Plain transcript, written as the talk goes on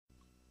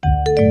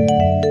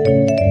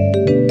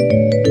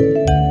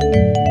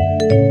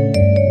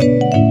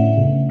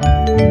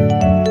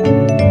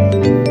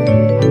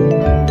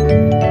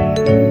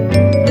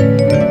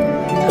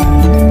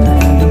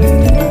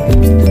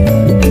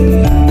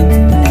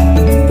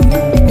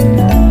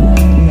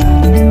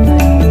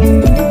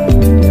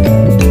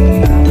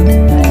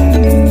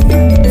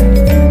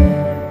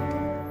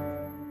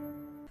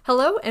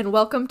And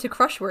welcome to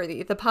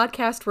Crushworthy, the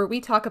podcast where we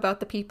talk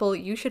about the people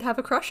you should have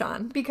a crush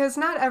on. Because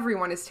not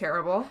everyone is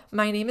terrible.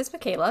 My name is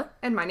Michaela.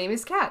 And my name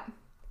is Kat.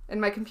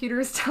 And my computer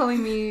is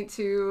telling me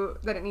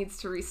that it needs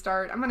to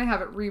restart. I'm going to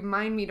have it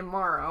remind me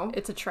tomorrow.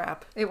 It's a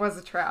trap. It was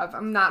a trap.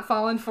 I'm not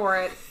falling for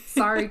it.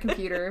 Sorry,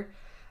 computer.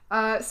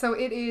 So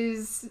it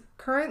is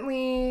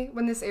currently,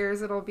 when this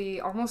airs, it'll be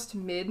almost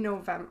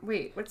mid-November.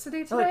 Wait, what's the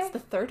date today? Oh, it's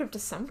the 3rd of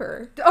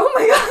December. Oh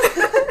my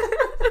god!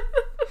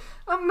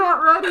 I'm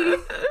not ready.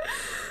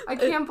 I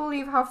can't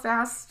believe how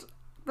fast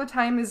the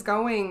time is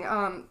going,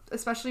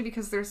 especially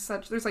because there's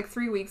like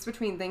 3 weeks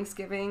between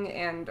Thanksgiving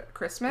and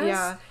Christmas.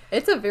 Yeah,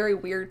 it's a very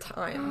weird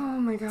time. Oh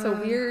my god. It's a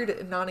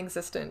weird,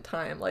 non-existent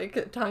time.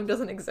 Like, time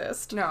doesn't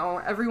exist.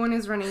 No, everyone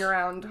is running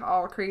around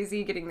all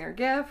crazy getting their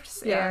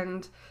gifts, Yeah.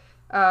 and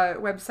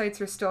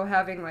websites are still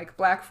having like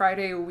Black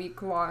Friday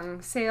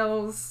week-long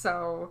sales,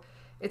 so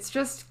it's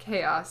just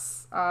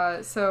chaos.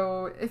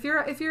 So if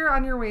you're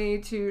on your way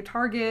to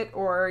Target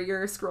or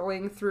you're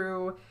scrolling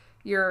through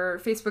your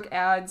Facebook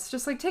ads,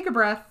 just like take a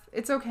breath.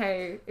 It's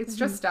okay. It's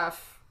just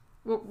stuff.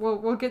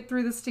 We'll get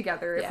through this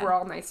together if we're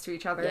all nice to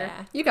each other.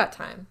 Yeah, you got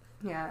time.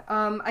 Yeah.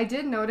 I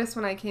did notice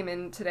when I came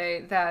in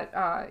today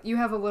that you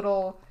have a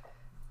little,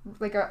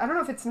 like I don't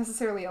know if it's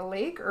necessarily a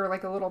lake or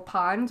like a little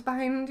pond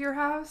behind your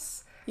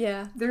house.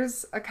 Yeah.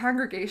 There's a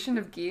congregation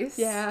of geese.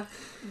 Yeah.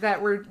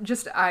 That were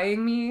just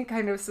eyeing me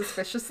kind of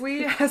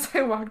suspiciously as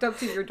I walked up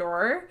to your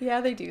door.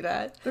 Yeah, they do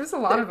that. There's a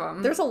lot of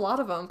them. There's a lot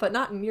of them, but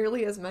not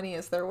nearly as many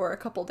as there were a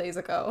couple days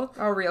ago.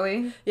 Oh,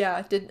 really?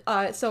 Yeah.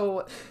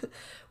 So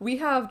we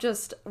have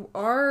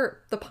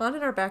the pond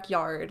in our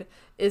backyard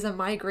is a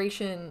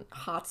migration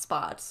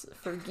hotspot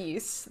for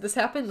geese. This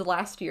happened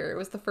last year. It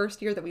was the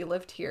first year that we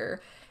lived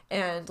here.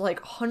 And like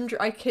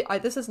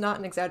this is not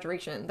an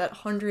exaggeration, that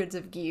hundreds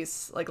of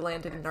geese like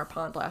landed in our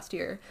pond last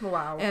year.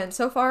 Wow. And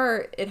so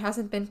far it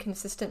hasn't been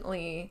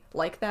consistently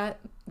like that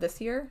this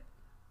year,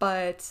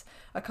 but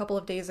a couple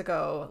of days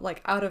ago,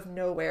 like out of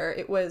nowhere,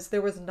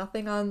 there was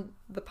nothing on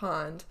the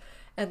pond,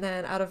 and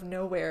then out of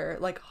nowhere,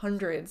 like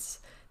hundreds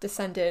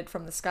descended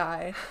from the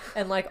sky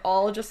and like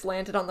all just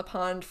landed on the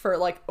pond for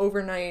like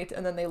overnight,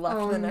 and then they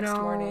left the next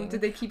morning.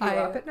 Did they keep you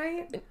up at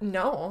night?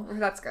 No.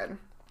 That's good.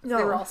 No.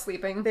 They were all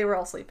sleeping. They were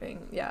all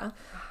sleeping, yeah.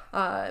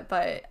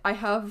 But I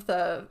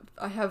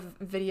have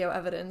video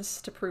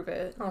evidence to prove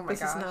it. Oh my this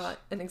gosh. is not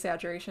an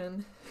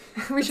exaggeration.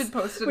 We should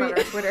post it on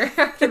our Twitter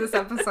after this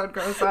episode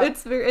goes up.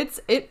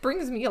 It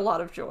brings me a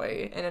lot of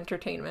joy and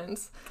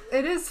entertainment.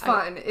 It is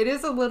fun. It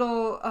is a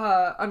little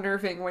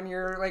unnerving when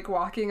you're like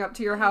walking up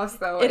to your house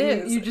though. It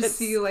and is. You just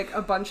see like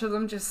a bunch of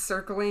them just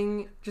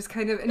circling, just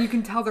kind of, and you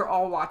can tell they're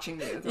all watching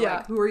you. They're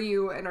like, who are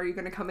you, and are you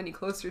going to come any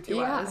closer to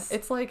us?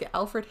 It's like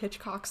Alfred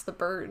Hitchcock's The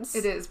Birds.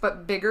 It is,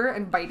 but bigger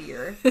and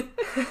bitier.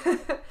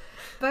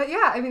 But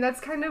yeah, I mean,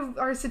 that's kind of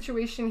our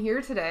situation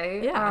here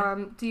today.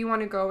 Yeah. Do you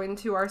want to go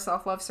into our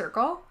self-love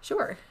circle?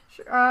 Sure.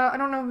 I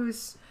don't know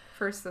who's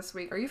first this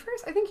week. Are you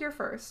first? I think you're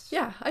first.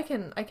 Yeah, I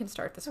can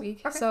start this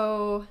week. Okay.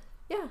 So,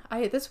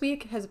 yeah, this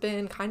week has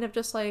been kind of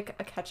just like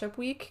a catch-up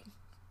week,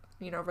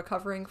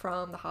 recovering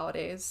from the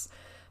holidays.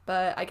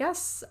 But I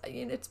guess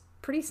it's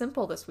pretty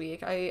simple this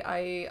week.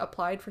 I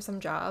applied for some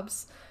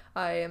jobs.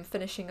 I am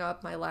finishing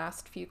up my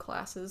last few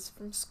classes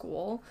from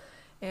school.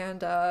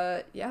 And,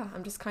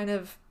 I'm just kind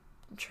of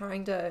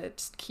trying to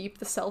just keep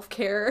the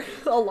self-care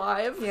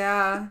alive.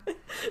 Yeah.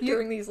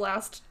 During these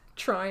last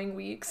trying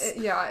weeks.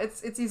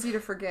 It's easy to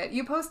forget.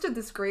 You posted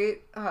this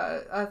great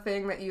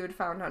thing that you had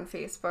found on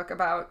Facebook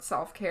about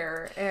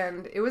self-care,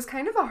 and it was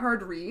kind of a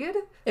hard read.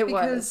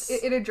 Because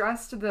it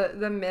addressed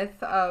the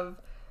myth of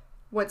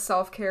what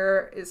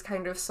self-care is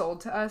kind of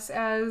sold to us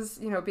as,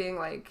 being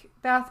like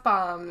bath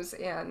bombs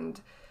and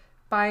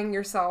buying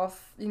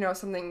yourself,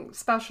 something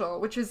special,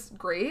 which is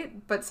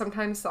great, but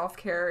sometimes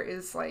self-care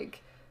is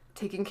like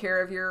taking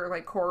care of your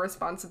like core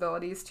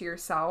responsibilities to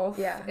yourself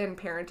and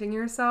parenting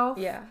yourself.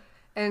 Yeah.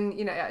 And,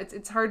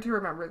 it's hard to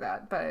remember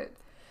that, but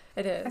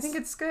it is. I think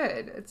it's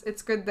good.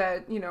 It's good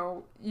that,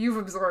 you've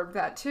absorbed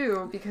that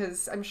too,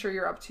 because I'm sure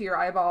you're up to your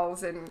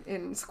eyeballs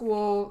in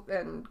school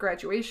and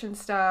graduation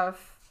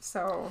stuff.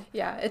 So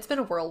yeah, it's been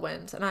a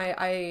whirlwind, and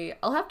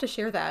I'll have to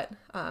share that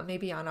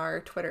maybe on our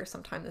Twitter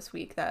sometime this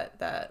week, that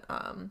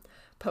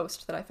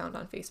post that I found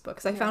on Facebook,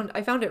 because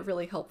I found it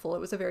really helpful. It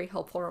was a very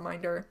helpful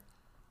reminder.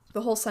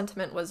 The whole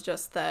sentiment was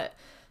just that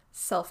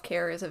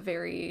self-care is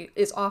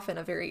often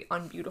a very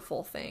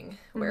unbeautiful thing,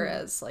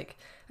 whereas like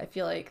I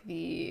feel like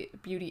the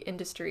beauty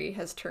industry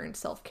has turned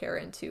self-care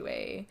into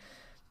a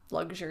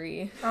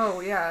luxury.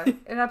 Oh yeah,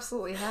 it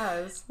absolutely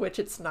has. Which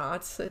it's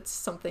not. It's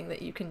something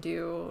that you can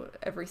do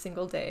every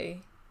single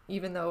day,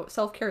 even though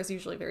self-care is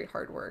usually very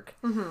hard work.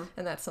 Mm-hmm.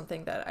 And that's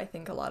something that I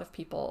think a lot of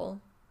people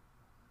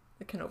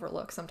can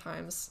overlook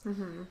sometimes.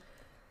 Mm-hmm.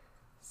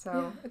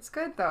 So it's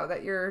good though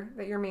that you're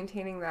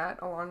maintaining that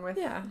along with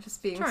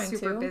just being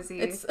super busy.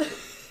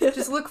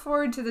 Just look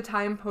forward to the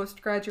time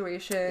post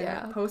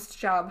graduation, post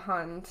job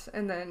hunt,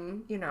 and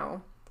then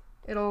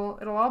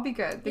it'll all be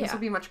good. Things will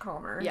be much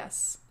calmer.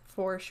 Yes,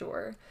 for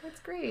sure. That's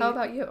great. How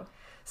about you?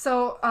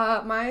 So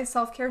my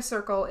self-care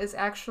circle is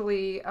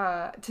actually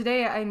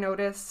today I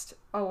noticed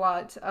a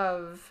lot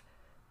of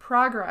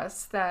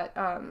progress that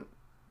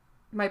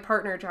my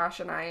partner Josh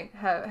and I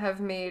have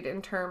made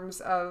in terms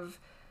of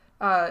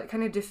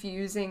kind of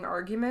diffusing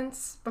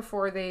arguments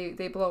before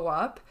they blow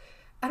up.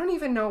 I don't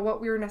even know what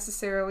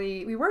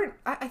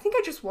I think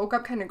I just woke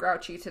up kind of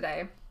grouchy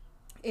today.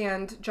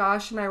 And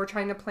Josh and I were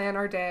trying to plan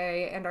our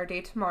day and our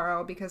day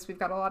tomorrow because we've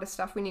got a lot of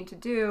stuff we need to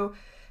do.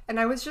 And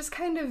I was just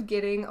kind of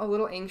getting a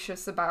little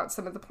anxious about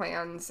some of the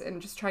plans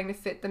and just trying to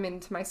fit them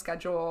into my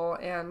schedule.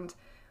 And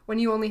when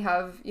you only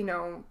have,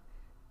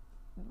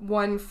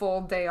 one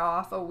full day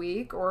off a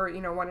week or,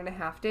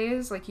 1.5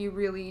 days, like you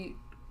really,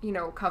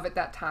 covet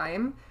that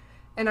time.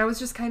 And I was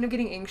just kind of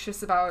getting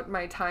anxious about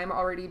my time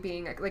already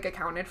being like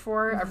accounted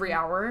for every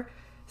hour.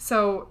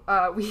 So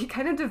we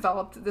kind of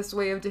developed this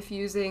way of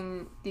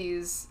diffusing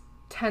these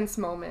tense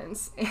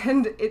moments,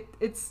 and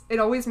it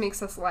always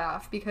makes us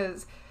laugh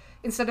because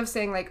instead of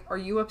saying like, are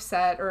you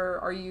upset or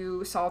are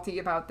you salty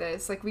about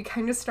this? Like we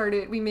kind of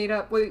started, we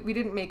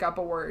didn't make up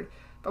a word,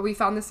 but we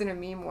found this in a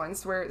meme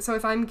once so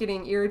if I'm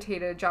getting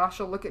irritated, Josh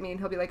will look at me and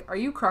he'll be like, are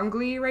you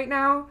crungly right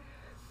now?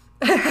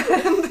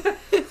 And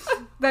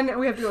then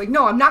we have to be like,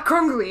 no, I'm not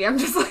crungly. I'm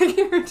just like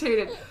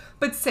irritated.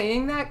 But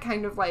saying that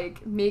kind of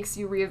like makes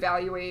you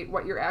reevaluate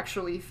what you're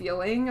actually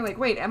feeling. You're like,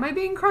 wait, am I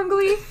being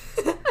crungly?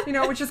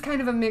 Which is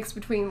kind of a mix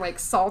between like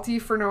salty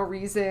for no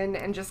reason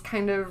and just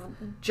kind of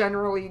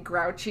generally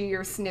grouchy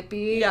or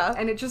snippy. Yeah.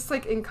 And it just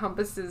like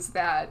encompasses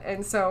that.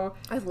 And so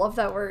I love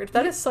that word.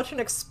 That is such an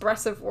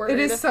expressive word. It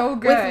is so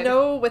good.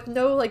 With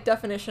no like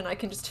definition, I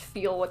can just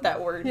feel what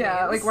that word means.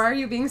 Yeah, like why are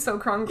you being so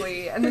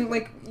crungly? And then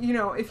like,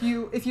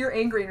 if you're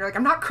angry and you're like,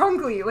 I'm not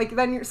crungly, like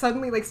then you're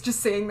suddenly like just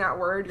saying that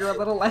word, you're a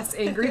little less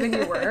angry than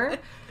you were.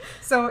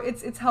 So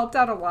it's helped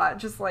out a lot,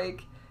 just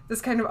like this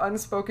kind of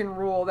unspoken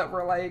rule that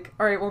we're like,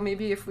 all right, well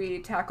maybe if we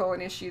tackle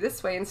an issue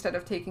this way instead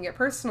of taking it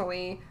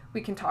personally, we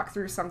can talk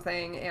through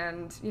something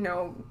and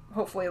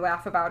hopefully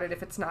laugh about it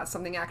if it's not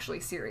something actually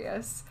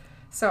serious.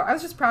 So I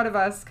was just proud of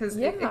us because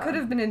it could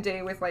have been a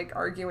day with like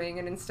arguing,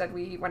 and instead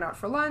we went out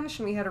for lunch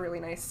and we had a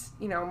really nice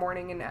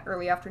morning and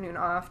early afternoon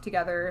off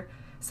together.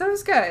 So it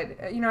was good.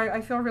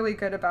 I feel really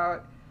good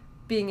about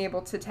being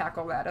able to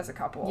tackle that as a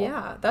couple.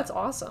 Yeah, that's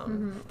awesome.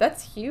 Mm-hmm.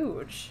 That's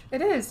huge.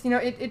 It is.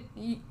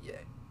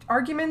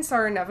 Arguments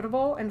are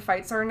inevitable and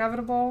fights are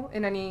inevitable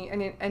in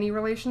any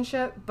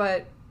relationship,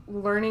 but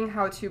learning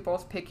how to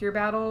both pick your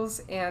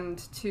battles and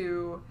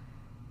to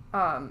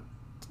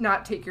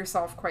not take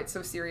yourself quite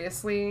so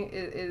seriously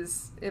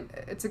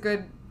it's a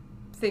good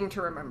thing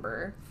to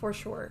remember. For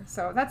sure.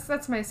 So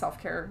that's my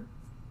self-care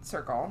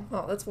circle.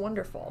 Oh, that's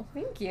wonderful.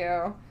 Thank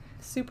you.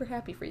 Super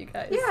happy for you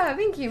guys. Yeah,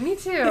 thank you. Me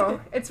too.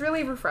 It's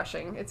really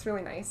refreshing. It's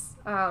really nice.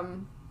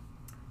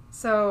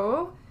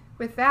 So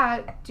with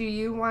that, do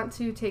you want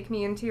to take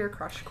me into your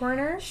crush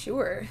corner?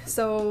 Sure.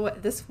 So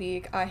this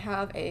week I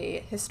have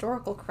a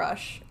historical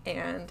crush,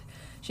 and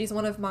she's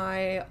one of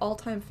my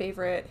all-time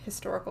favorite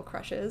historical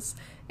crushes,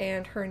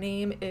 and her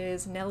name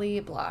is Nellie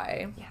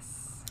Bly.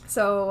 Yes.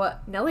 So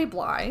Nellie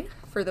Bly,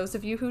 for those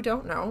of you who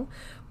don't know,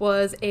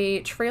 was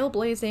a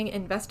trailblazing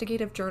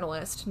investigative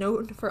journalist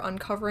known for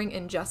uncovering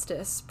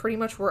injustice pretty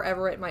much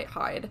wherever it might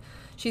hide.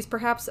 She's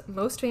perhaps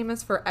most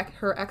famous for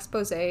her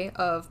expose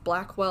of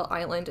Blackwell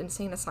Island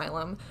Insane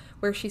Asylum,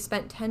 where she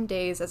spent 10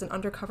 days as an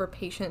undercover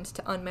patient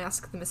to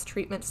unmask the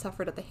mistreatment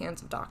suffered at the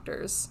hands of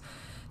doctors.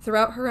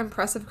 Throughout her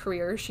impressive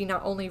career, she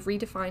not only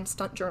redefined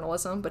stunt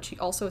journalism, but she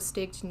also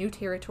staked new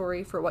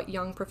territory for what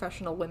young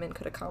professional women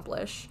could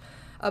accomplish.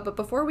 But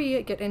before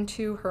we get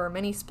into her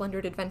many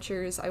splendid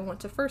adventures, I want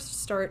to first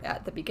start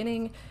at the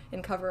beginning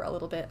and cover a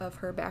little bit of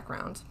her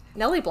background.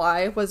 Nellie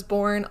Bly was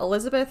born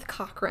Elizabeth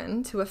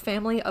Cochran to a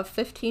family of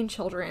 15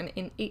 children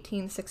in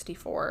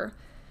 1864.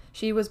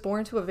 She was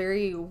born to a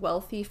very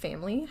wealthy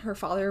family. Her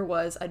father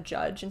was a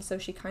judge, and so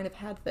she kind of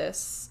had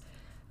this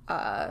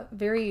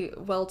very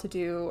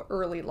well-to-do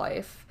early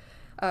life.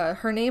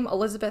 Her name,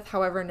 Elizabeth,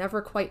 however, never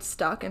quite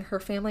stuck, and her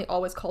family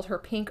always called her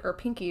Pink or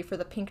Pinky for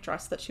the pink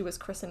dress that she was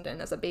christened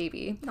in as a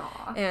baby.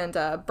 Aww.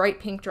 And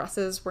bright pink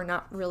dresses were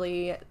not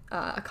really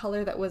a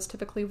color that was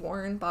typically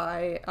worn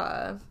by,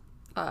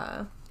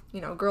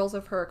 girls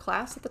of her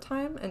class at the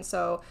time, and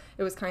so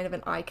it was kind of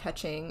an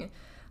eye-catching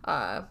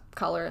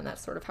color, and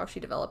that's sort of how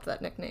she developed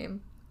that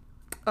nickname.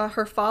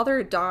 Her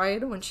father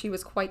died when she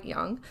was quite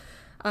young.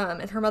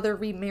 And her mother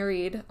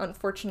remarried,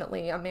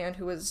 unfortunately, a man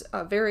who was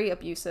very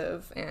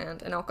abusive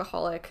and an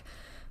alcoholic.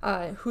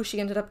 who she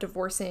ended up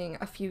divorcing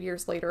a few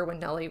years later when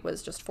Nellie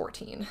was just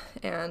 14.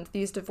 And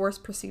these divorce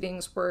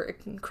proceedings were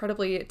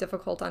incredibly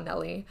difficult on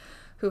Nellie,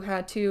 who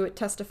had to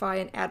testify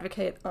and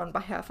advocate on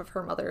behalf of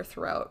her mother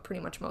throughout pretty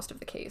much most of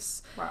the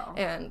case. Wow.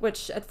 And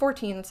which at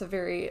 14, it's a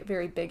very,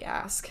 very big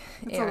ask.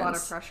 It's a lot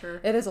of pressure.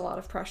 It is a lot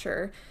of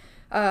pressure.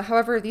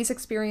 However, these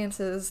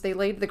experiences, they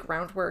laid the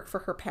groundwork for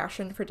her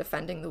passion for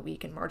defending the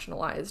weak and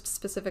marginalized,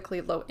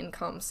 specifically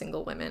low-income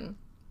single women.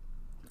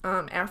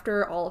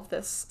 After all of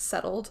this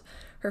settled,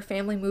 her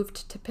family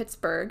moved to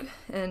Pittsburgh,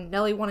 and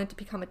Nellie wanted to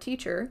become a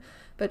teacher,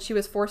 but she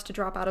was forced to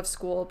drop out of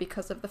school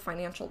because of the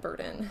financial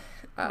burden.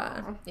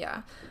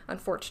 Yeah,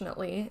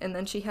 unfortunately. And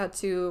then she had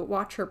to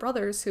watch her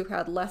brothers, who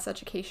had less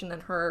education than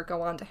her,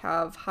 go on to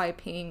have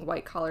high-paying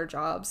white-collar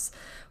jobs,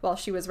 while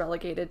she was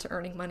relegated to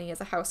earning money as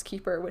a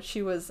housekeeper, which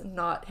she was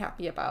not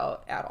happy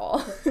about at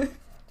all.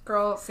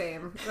 Girl,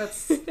 same.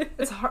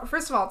 It's hard.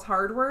 First of all, it's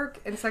hard work,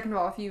 and second of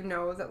all, if you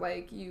know that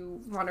like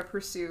you want to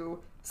pursue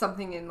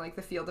something in like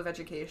the field of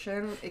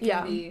education, it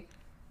can be,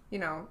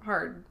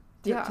 hard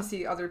to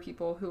see other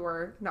people who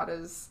are not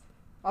as,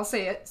 I'll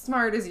say it,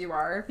 smart as you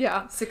are,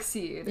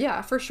 succeed.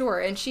 Yeah, for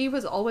sure. And she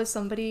was always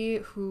somebody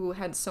who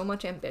had so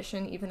much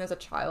ambition, even as a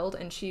child,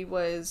 and she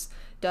was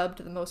dubbed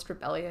the most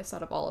rebellious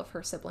out of all of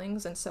her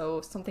siblings, and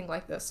so something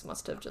like this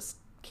must have just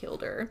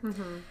killed her.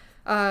 Mm-hmm.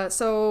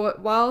 So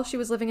while she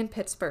was living in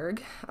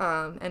Pittsburgh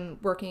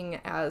and working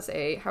as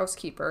a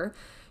housekeeper,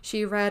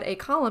 she read a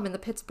column in the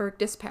Pittsburgh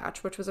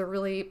Dispatch, which was a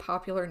really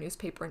popular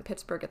newspaper in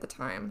Pittsburgh at the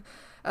time.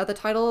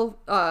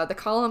 The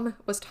column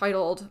was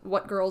titled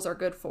 "What Girls Are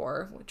Good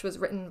For," which was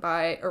written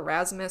by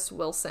Erasmus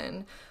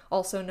Wilson,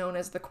 also known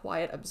as the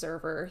Quiet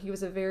Observer. He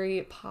was a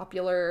very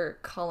popular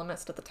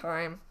columnist at the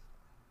time.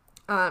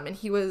 And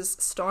he was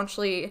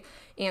staunchly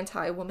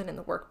anti-women in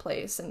the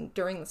workplace. And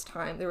during this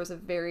time, there was a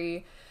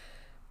very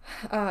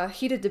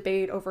heated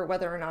debate over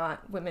whether or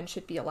not women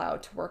should be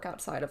allowed to work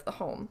outside of the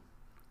home.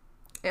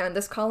 And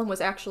this column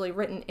was actually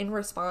written in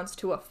response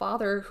to a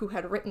father who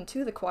had written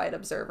to the Quiet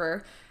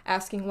Observer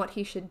asking what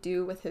he should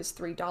do with his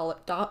 3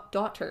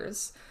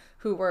 daughters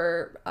who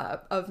were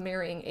of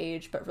marrying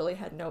age but really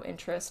had no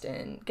interest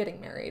in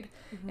getting married,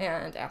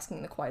 and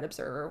asking the Quiet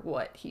Observer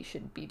what he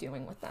should be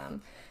doing with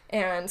them.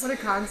 And what a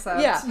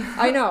concept. Yeah,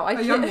 I know.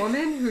 A young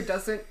woman who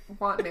doesn't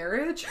want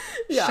marriage?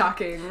 Yeah.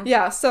 Shocking.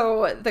 Yeah,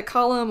 so the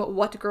column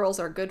 "What Girls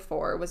Are Good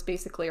For" was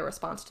basically a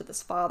response to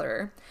this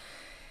father.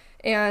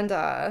 And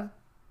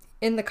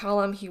in the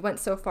column, he went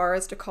so far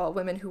as to call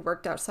women who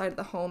worked outside of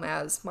the home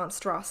as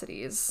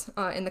monstrosities.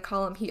 In the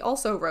column, he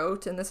also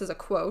wrote, and this is a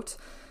quote,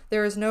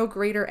 "There is no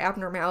greater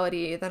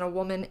abnormality than a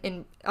woman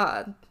in...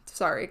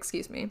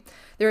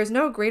 There is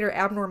no greater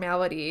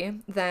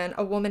abnormality than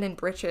a woman in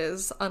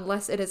breeches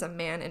unless it is a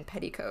man in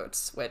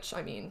petticoats," which,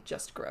 I mean,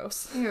 just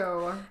gross.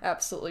 Ew.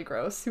 Absolutely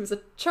gross. He was a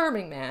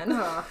charming man.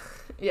 Ugh.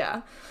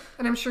 Yeah.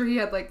 And I'm sure he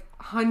had, like,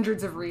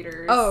 hundreds of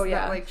readers. Oh,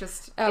 yeah. That, like,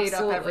 just ate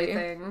up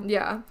everything.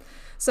 Yeah.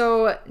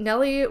 So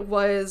Nellie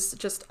was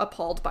just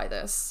appalled by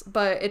this,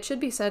 but it should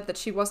be said that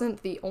she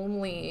wasn't the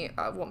only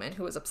woman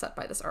who was upset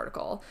by this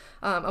article.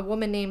 A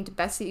woman named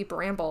Bessie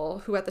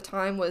Bramble, who at the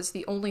time was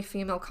the only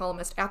female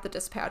columnist at the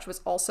Dispatch,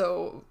 was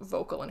also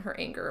vocal in her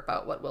anger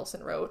about what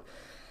Wilson wrote.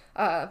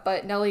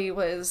 But Nellie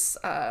was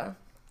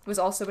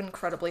also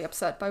incredibly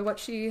upset by what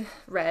she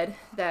read,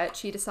 that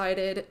she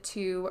decided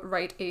to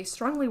write a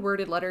strongly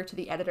worded letter to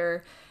the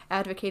editor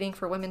advocating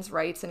for women's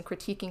rights and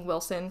critiquing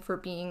Wilson for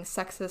being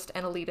sexist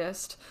and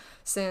elitist,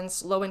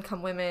 since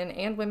low-income women,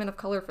 and women of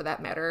color for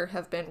that matter,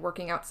 have been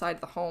working outside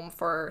the home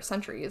for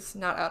centuries,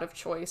 not out of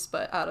choice,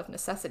 but out of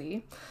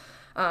necessity.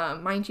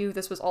 Mind you,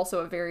 this was also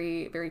a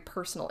very, very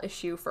personal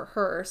issue for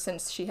her,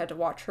 since she had to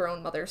watch her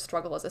own mother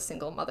struggle as a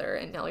single mother,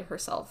 and Nellie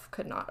herself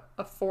could not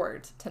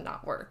afford to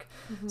not work.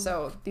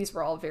 So these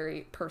were all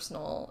very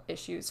personal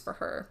issues for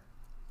her.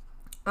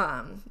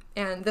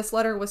 And this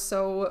letter was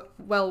so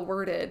well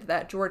worded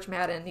that George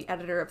Madden, the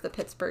editor of the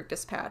Pittsburgh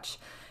Dispatch,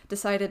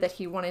 decided that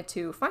he wanted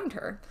to find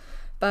her.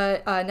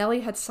 But Nellie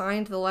had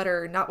signed the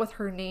letter not with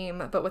her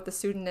name, but with the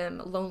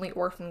pseudonym Lonely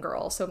Orphan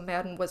Girl, so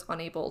Madden was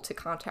unable to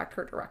contact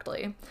her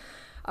directly.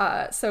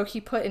 So he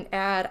put an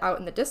ad out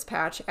in the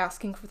Dispatch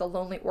asking for the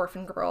Lonely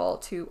Orphan Girl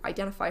to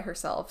identify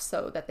herself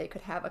so that they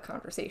could have a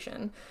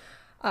conversation.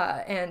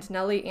 And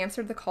Nellie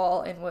answered the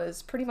call and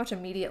was pretty much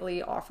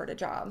immediately offered a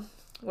job,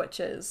 which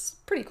is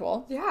pretty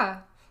cool. Yeah.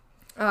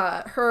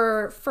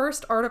 Her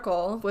first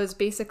article was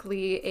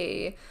basically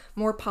a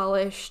more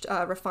polished,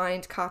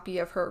 refined copy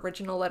of her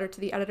original letter to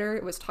the editor.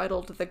 It was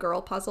titled "The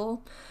Girl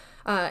Puzzle."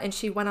 And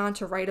she went on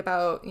to write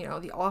about,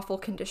 the awful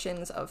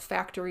conditions of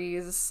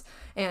factories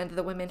and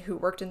the women who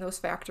worked in those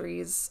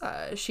factories.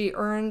 She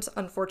earned,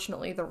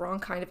 unfortunately, the wrong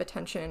kind of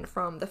attention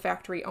from the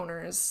factory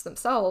owners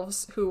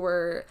themselves, who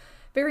were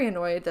very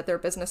annoyed that their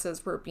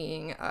businesses were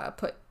being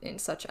put in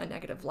such a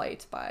negative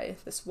light by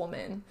this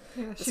woman,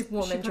 she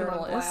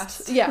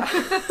journalist. Yeah,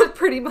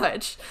 pretty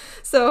much.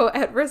 So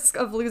at risk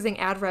of losing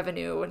ad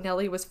revenue,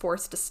 Nellie was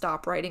forced to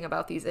stop writing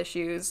about these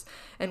issues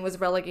and was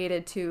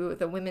relegated to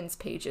the women's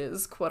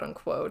pages, quote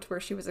unquote, where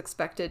she was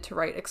expected to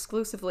write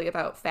exclusively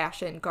about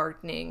fashion,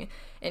 gardening,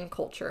 and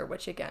culture,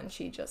 which again,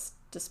 she just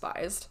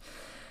despised.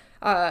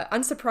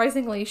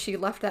 Unsurprisingly, she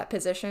left that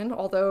position,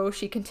 although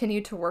she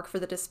continued to work for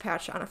the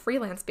Dispatch on a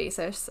freelance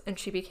basis, and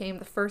she became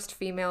the first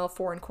female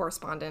foreign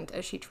correspondent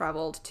as she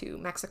traveled to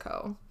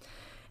Mexico.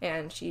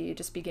 And she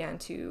just began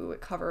to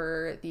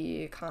cover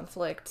the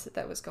conflict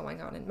that was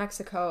going on in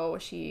Mexico.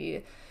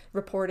 She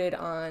reported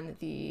on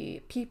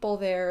the people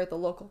there, the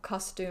local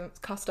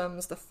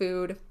customs, the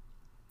food.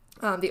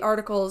 The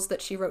articles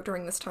that she wrote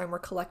during this time were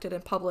collected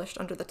and published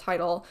under the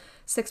title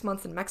 6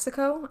 Months in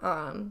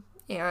Mexico.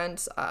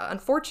 And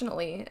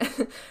unfortunately,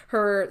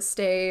 her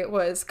stay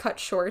was cut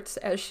short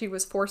as she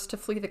was forced to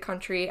flee the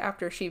country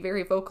after she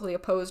very vocally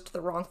opposed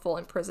the wrongful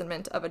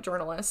imprisonment of a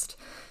journalist.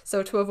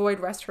 So to avoid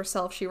arrest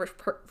herself,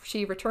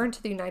 she returned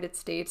to the United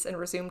States and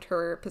resumed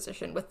her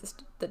position with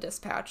the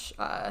Dispatch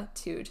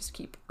to just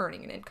keep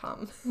earning an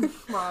income.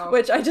 Wow.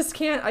 Which I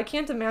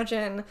can't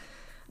imagine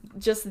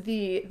just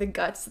the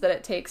guts that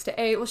it takes to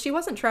well, she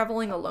wasn't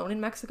traveling alone in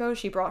Mexico.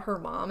 She brought her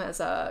mom as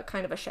a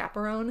kind of a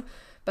chaperone.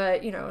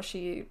 But,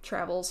 she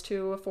travels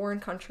to a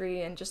foreign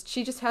country and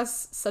she just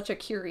has such a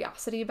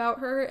curiosity about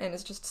her and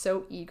is just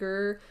so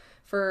eager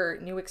for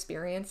new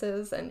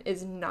experiences and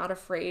is not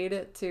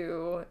afraid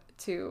to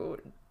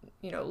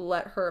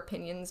let her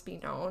opinions be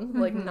known.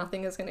 Mm-hmm. Like,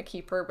 nothing is going to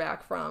keep her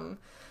back from,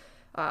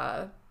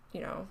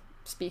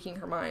 speaking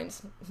her mind,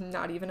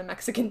 not even a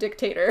Mexican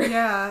dictator.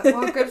 Yeah,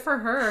 well, good for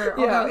her.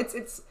 Although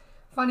it's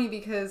funny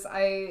because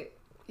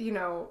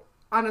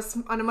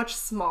on a much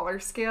smaller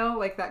scale,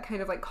 like that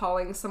kind of like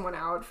calling someone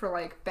out for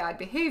like bad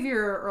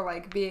behavior or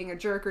like being a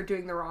jerk or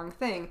doing the wrong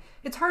thing,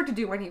 it's hard to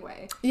do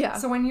anyway. Yeah.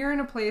 So when you're in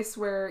a place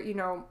where,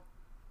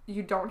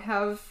 you don't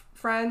have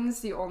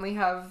friends, you only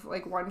have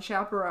like one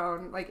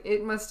chaperone, like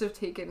it must have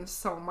taken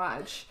so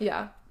much.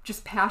 Yeah.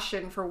 Just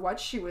passion for what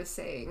she was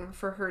saying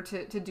for her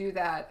to do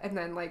that and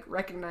then like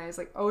recognize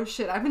like, oh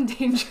shit, I'm in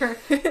danger.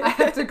 I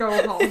have to go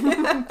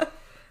home.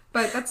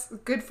 But that's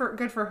good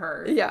for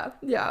her. Yeah.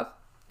 Yeah.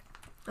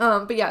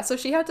 But yeah, so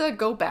she had to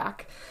go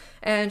back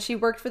and she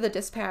worked for the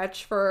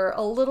Dispatch for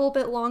a little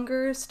bit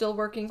longer, still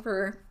working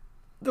for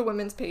the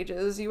women's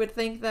pages. You would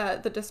think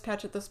that the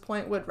Dispatch at this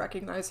point would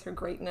recognize her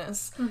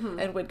greatness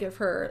and would give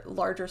her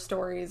larger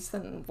stories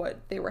than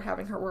what they were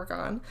having her work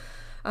on.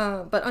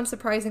 But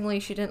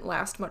unsurprisingly, she didn't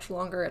last much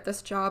longer at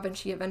this job, and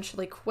she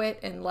eventually quit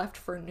and left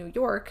for New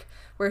York,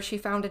 where she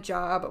found a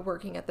job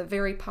working at the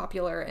very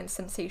popular and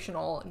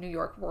sensational New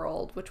York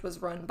World, which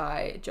was run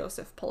by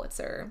Joseph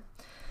Pulitzer.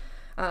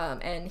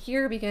 And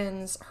here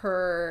begins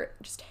her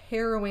just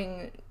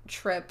harrowing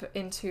trip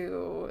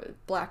into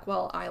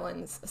Blackwell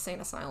Island's insane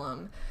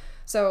asylum.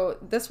 So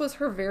this was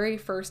her very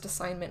first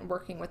assignment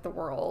working with the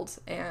World,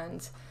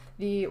 and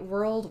the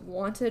World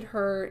wanted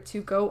her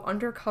to go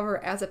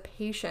undercover as a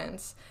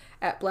patient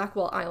at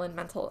Blackwell Island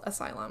Mental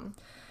Asylum.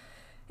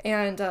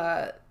 And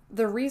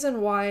the reason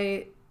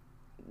why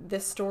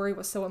this story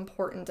was so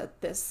important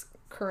at this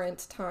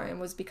current time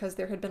was because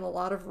there had been a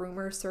lot of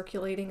rumors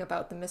circulating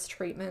about the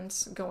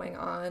mistreatment going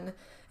on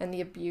and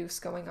the abuse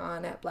going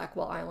on at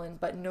Blackwell Island,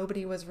 but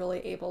nobody was really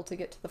able to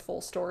get to the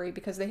full story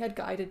because they had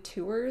guided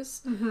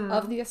tours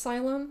of the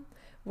asylum,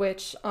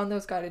 which on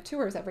those guided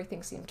tours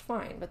everything seemed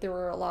fine, but there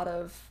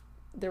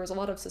was a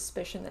lot of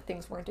suspicion that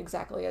things weren't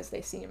exactly as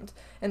they seemed,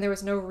 and there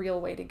was no real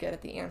way to get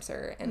at the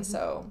answer. And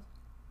so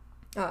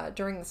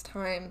during this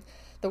time,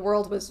 the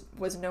World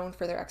was known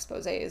for their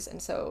exposés,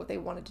 and so they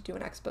wanted to do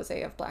an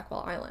exposé of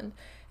Blackwell Island.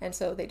 And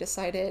so they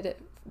decided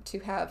to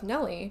have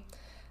Nellie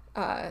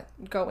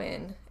go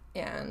in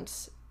and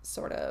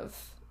sort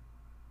of...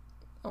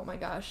 Oh my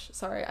gosh,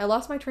 sorry. I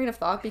lost my train of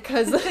thought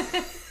because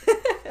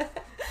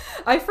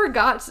I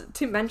forgot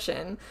to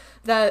mention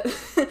that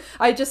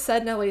I just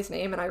said Nellie's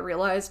name and I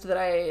realized that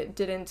I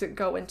didn't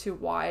go into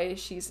why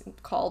she's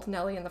called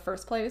Nellie in the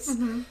first place.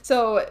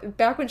 So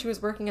back when she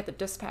was working at the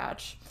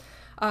Dispatch,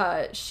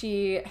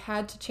 she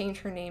had to change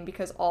her name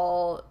because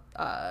all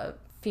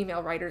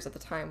female writers at the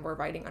time were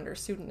writing under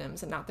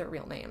pseudonyms and not their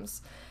real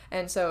names.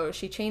 And so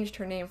she changed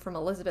her name from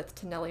Elizabeth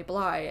to Nellie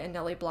Bly, and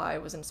Nellie Bly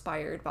was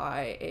inspired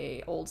by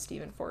a old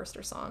Stephen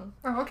Forrester song.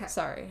 Oh, okay.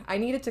 Sorry. I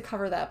needed to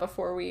cover that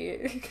before we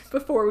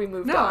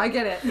moved on. No, I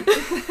get it.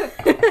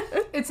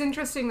 It's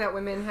interesting that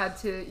women had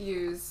to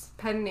use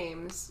pen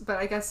names, but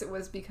I guess it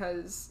was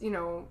because,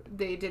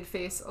 they did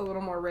face a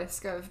little more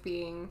risk of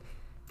being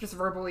just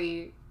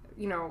verbally,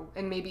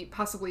 and maybe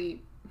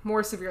possibly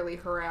more severely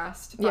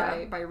harassed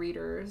by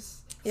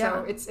readers. Yeah.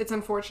 So it's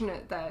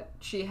unfortunate that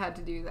she had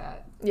to do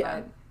that.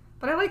 Yeah.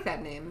 But I like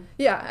that name.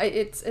 Yeah,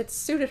 it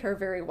suited her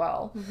very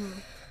well.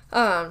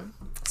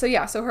 So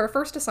her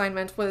first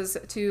assignment was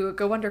to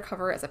go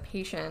undercover as a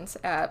patient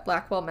at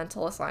Blackwell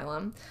Mental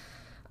Asylum.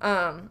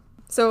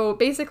 So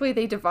basically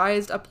they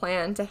devised a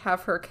plan to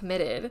have her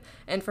committed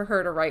and for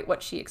her to write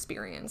what she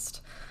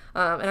experienced.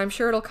 And I'm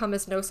sure it'll come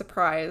as no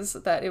surprise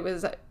that it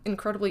was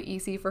incredibly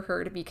easy for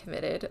her to be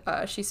committed.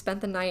 She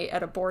spent the night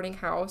at a boarding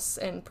house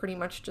and pretty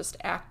much just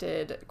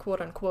acted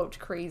quote-unquote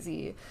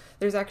crazy.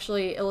 There's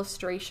actually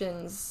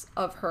illustrations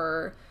of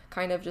her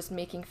kind of just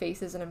making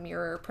faces in a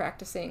mirror,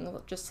 practicing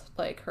just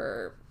like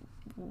her,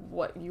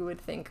 what you would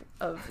think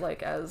of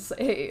like as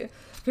a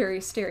very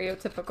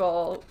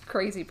stereotypical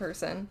crazy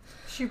person.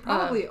 She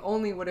probably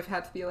only would have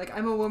had to be like,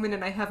 I'm a woman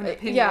and I have an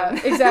opinion. Yeah,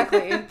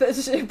 exactly.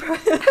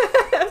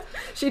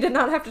 She did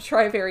not have to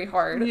try very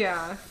hard.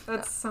 Yeah,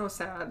 that's so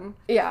sad.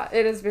 Yeah,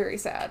 it is very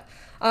sad.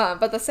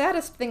 But the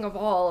saddest thing of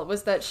all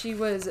was that she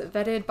was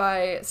vetted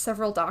by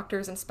several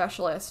doctors and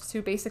specialists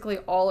who basically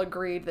all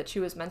agreed that she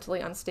was mentally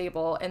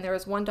unstable, and there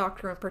was one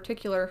doctor in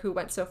particular who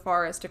went so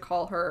far as to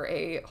call her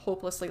a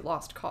hopelessly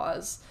lost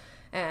cause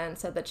and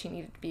said that she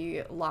needed to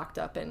be locked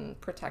up and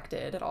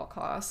protected at all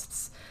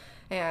costs.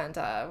 And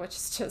which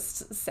is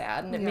just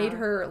sad, and it made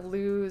her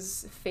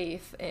lose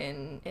faith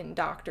in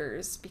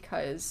doctors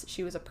because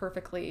she was a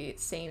perfectly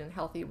sane and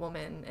healthy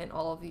woman, and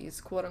all of these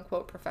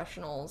quote-unquote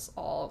professionals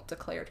all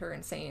declared her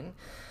insane.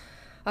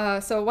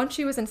 So once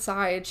she was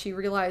inside, she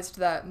realized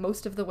that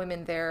most of the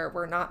women there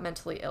were not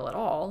mentally ill at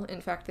all.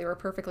 In fact, they were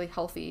perfectly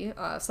healthy.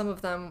 Some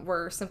of them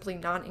were simply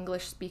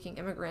non-English speaking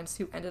immigrants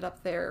who ended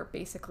up there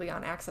basically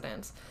on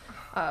accident,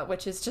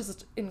 which is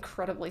just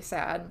incredibly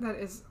sad. That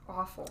is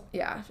awful.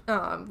 Yeah.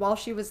 While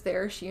she was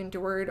there, she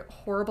endured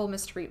horrible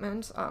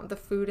mistreatment. The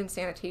food and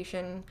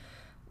sanitation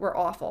were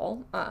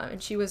awful.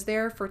 And she was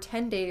there for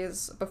 10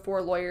 days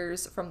before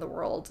lawyers from the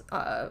world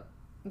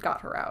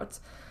got her out.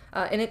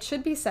 And it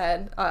should be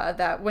said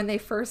that when they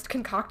first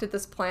concocted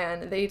this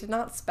plan, they did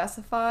not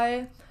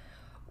specify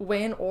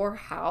when or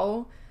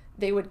how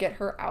they would get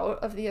her out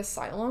of the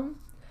asylum.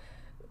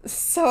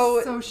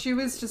 So she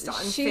was just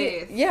on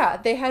faith.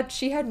 Yeah,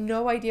 she had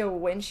no idea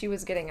when she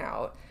was getting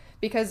out.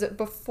 Because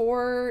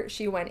before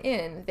she went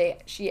in,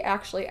 she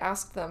actually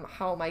asked them,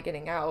 how am I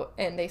getting out?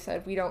 And they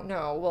said, we don't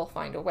know, we'll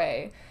find a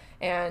way.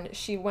 And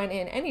she went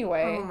in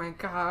anyway. Oh my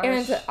gosh.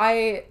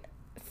 And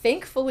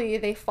thankfully,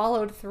 they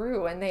followed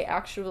through and they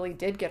actually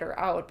did get her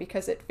out,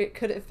 because it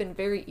could have been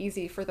very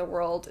easy for the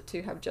world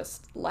to have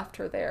just left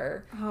her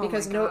there.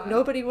 Because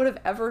nobody would have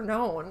ever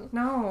known.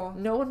 No.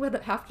 No one would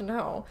have to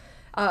know.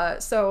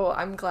 So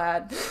I'm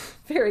glad,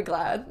 very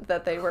glad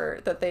that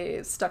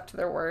they stuck to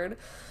their word.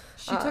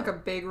 She took a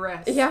big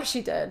risk. Yeah,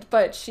 she did.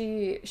 But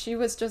she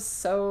was just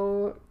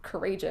so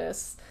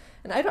courageous.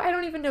 And I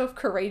don't even know if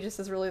courageous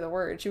is really the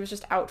word. She was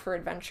just out for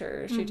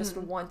adventure. She just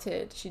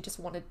wanted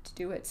to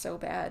do it so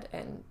bad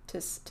and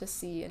to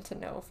see and to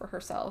know for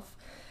herself,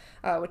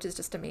 which is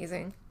just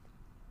amazing.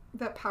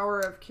 That power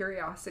of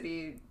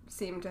curiosity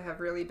seemed to have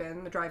really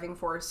been the driving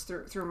force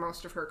through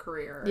most of her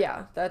career.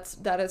 Yeah,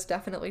 that is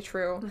definitely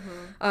true.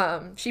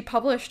 Mm-hmm. She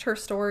published her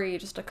story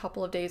just a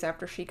couple of days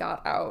after she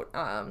got out,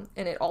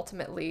 and it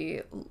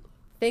ultimately,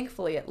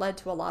 thankfully, it led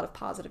to a lot of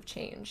positive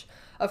change.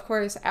 Of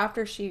course,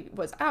 after she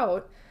was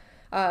out,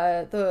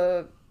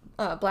 the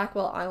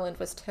Blackwell Island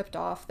was tipped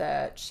off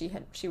that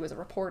she was a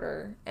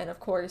reporter, and of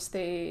course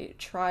they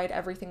tried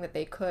everything that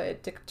they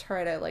could to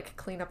try to like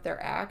clean up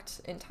their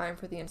act in time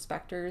for the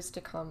inspectors to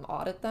come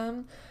audit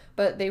them,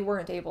 but they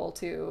weren't able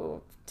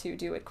to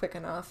do it quick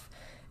enough,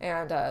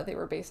 and they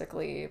were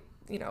basically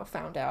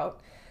found out,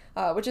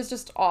 which is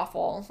just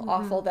awful.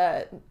 Awful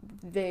that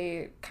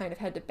they kind of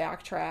had to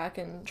backtrack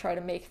and try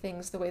to make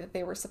things the way that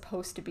they were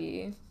supposed to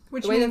be.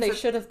 The way that they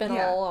should have been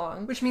all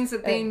along. Which means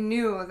that they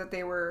knew that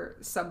they were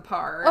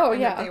subpar. Oh,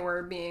 and that they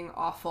were being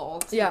awful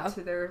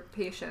to their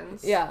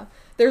patients. Yeah.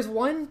 There's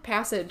one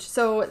passage.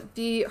 So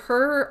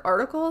her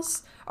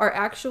articles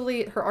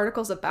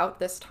about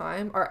this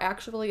time are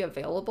actually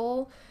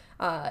available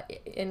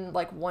in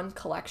like one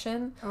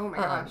collection. Oh my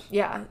gosh.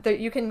 Yeah,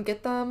 you can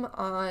get them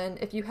on,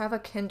 if you have a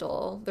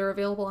Kindle, they're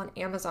available on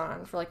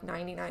Amazon for like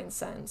 99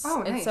 cents.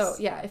 Oh, nice. And so,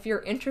 yeah, if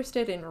you're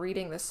interested in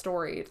reading this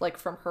story, like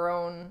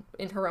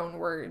in her own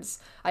words,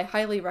 I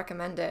highly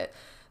recommend it.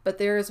 But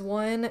there's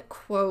one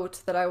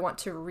quote that I want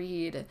to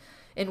read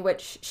in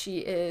which she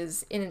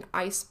is in an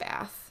ice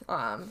bath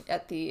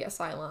at the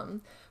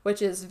asylum,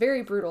 which is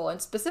very brutal. And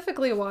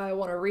specifically why I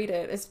want to read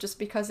it is just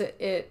because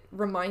it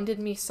reminded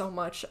me so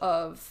much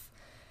of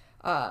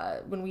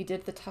when we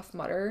did the Tough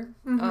Mudder,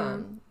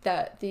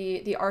 that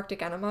the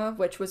Arctic Enema,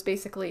 which was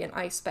basically an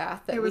ice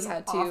bath that we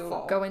had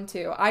to go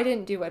into. I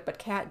didn't do it, but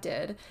Kat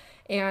did.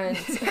 And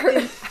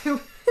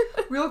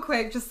real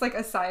quick, just like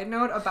a side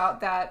note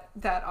about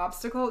that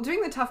obstacle,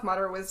 doing the Tough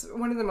Mudder was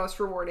one of the most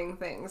rewarding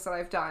things that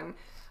I've done,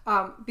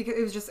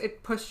 because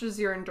it pushes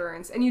your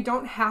endurance, and you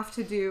don't have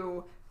to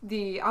do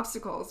the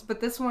obstacles,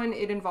 but this one,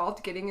 it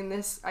involved getting in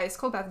this ice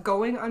cold bath,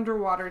 going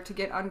underwater to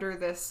get under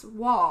this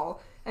wall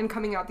and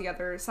coming out the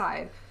other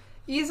side.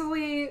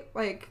 Easily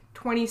like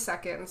 20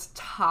 seconds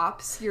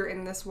tops you're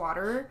in this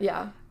water.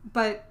 Yeah.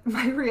 But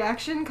my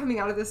reaction coming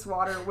out of this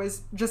water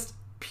was just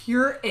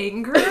pure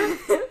anger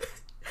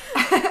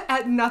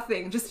at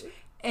nothing. Just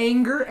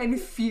anger and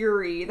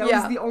fury. That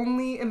was the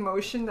only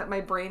emotion that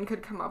my brain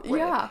could come up with.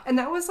 Yeah. And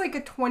that was like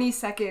a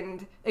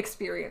 20-second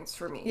experience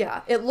for me.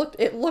 Yeah. It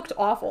looked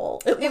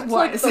awful. It looked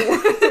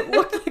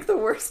like the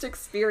worst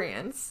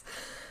experience.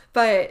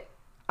 But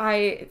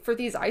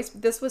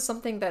this was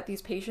something that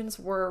these patients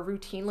were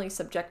routinely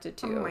subjected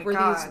to,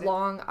 these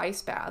long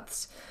ice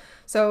baths.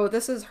 So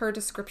this is her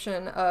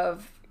description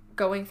of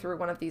going through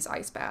one of these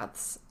ice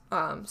baths.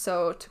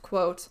 So to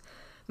quote,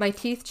 "My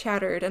teeth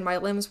chattered and my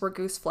limbs were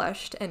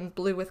goose-fleshed and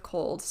blue with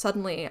cold.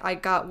 Suddenly, I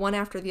got one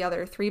after the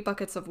other 3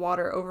 buckets of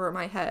water over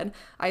my head,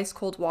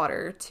 ice-cold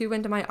water, 2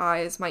 into my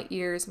eyes, my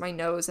ears, my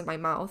nose, and my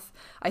mouth.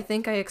 I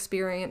think I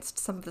experienced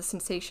some of the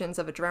sensations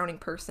of a drowning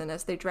person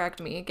as they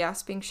dragged me,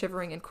 gasping,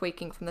 shivering, and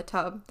quaking from the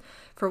tub.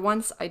 For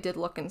once, I did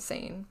look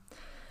insane."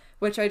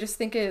 Which I just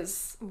think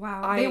is...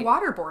 Wow. They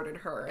waterboarded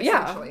her,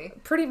 essentially.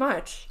 Yeah, pretty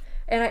much.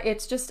 And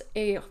it's just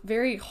a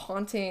very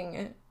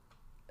haunting,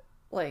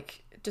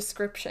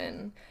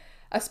 description.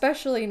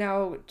 Especially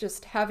now,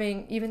 just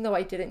having... Even though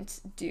I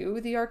didn't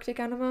do the Arctic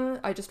enema,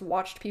 I just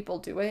watched people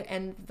do it.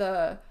 And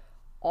the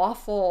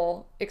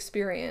awful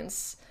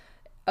experience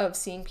of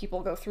seeing people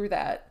go through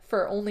that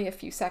for only a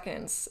few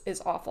seconds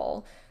is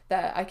awful.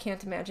 That I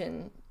can't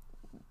imagine...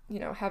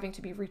 having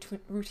to be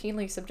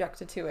routinely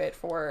subjected to it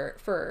for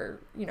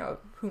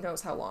who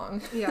knows how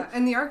long. Yeah,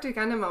 and the Arctic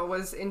enema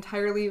was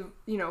entirely,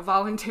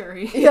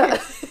 voluntary. Yeah.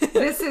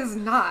 This is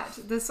not.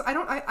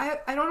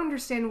 I don't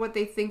understand what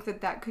they think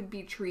that could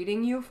be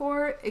treating you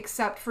for,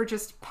 except for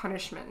just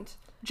punishment.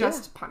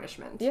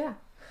 Punishment.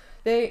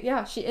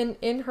 Yeah. She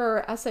in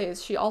her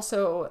essays, she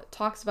also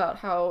talks about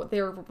how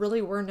there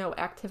really were no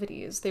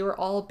activities. They were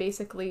all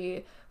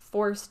basically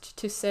forced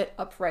to sit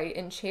upright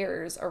in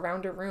chairs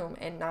around a room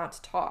and not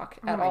talk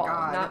at all.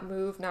 God. Not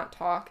move, not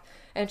talk.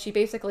 And she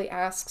basically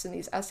asks in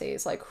these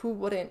essays, who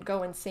wouldn't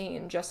go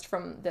insane just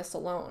from this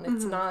alone?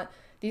 It's not,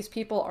 these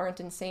people aren't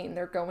insane.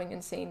 They're going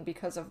insane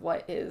because of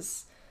what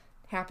is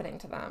happening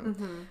to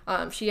them.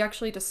 She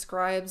actually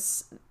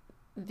describes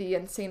the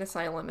insane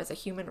asylum as a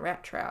human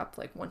rat trap.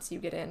 Once you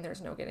get in,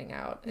 there's no getting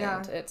out. Yeah.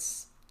 And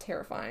it's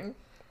terrifying.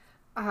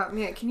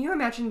 Man, can you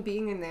imagine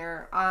being in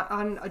there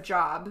on a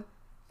job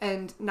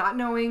and not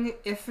knowing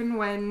if and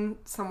when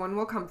someone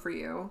will come for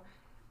you,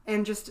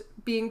 and just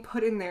being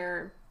put in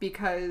there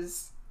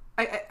because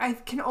I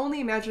can only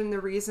imagine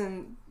the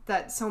reason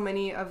that so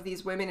many of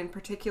these women in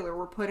particular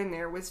were put in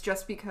there was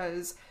just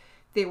because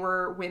they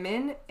were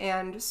women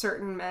and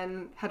certain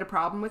men had a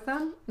problem with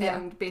them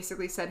and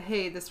basically said,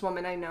 hey, this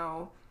woman I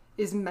know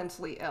is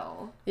mentally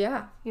ill.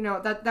 Yeah.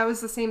 That was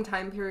the same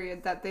time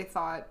period that they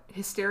thought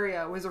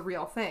hysteria was a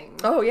real thing.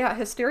 Oh, yeah.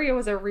 Hysteria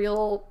was a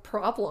real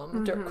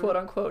problem, quote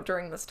unquote,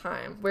 during this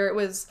time, where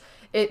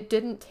it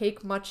didn't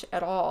take much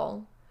at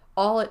all.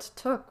 All it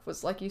took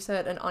was, like you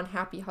said, an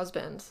unhappy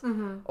husband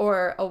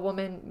or a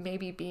woman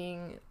maybe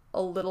being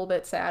a little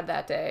bit sad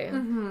that day.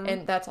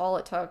 And that's all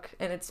it took.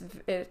 And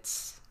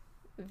it's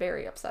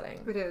very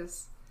upsetting. It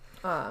is.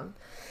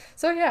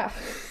 So, yeah.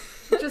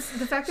 Just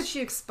the fact that she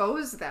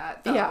exposed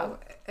that, though,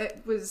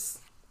 is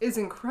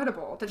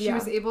incredible. That she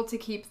was able to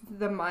keep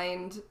the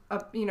mind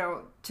up,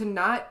 to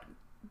not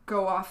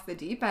go off the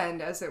deep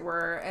end, as it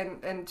were,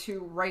 and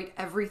to write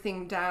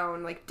everything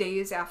down,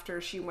 days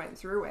after she went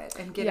through it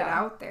and get it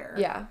out there.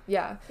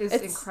 Yeah. It's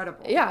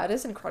incredible. Yeah, it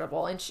is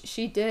incredible. And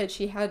she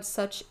had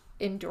such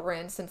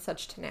endurance and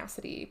such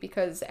tenacity,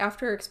 because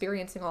after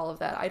experiencing all of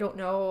that, I don't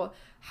know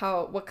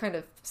what kind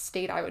of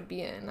state I would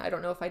be in. I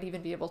don't know if I'd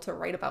even be able to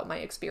write about my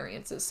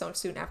experiences so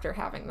soon after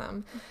having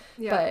them.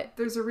 Yeah, but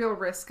there's a real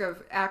risk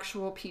of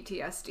actual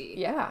PTSD.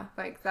 Yeah.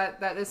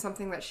 That is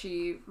something that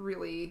she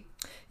really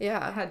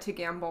had to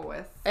gamble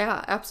with.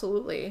 Yeah,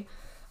 absolutely.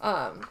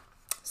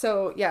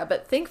 So, yeah,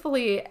 but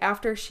thankfully,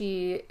 after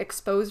she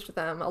exposed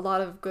them, a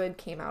lot of good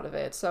came out of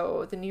it.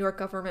 So the New York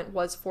government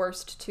was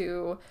forced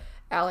to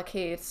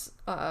allocate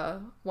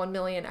 $1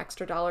 million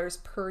extra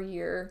per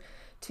year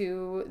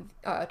to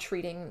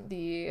treating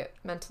the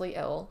mentally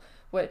ill,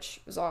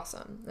 which was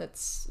awesome.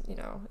 It's,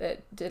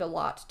 it did a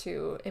lot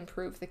to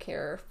improve the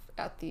care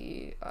at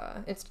the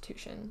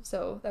institution.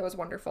 So that was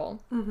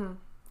wonderful.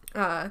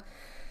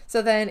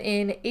 So then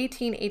in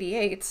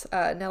 1888,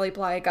 Nellie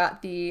Bly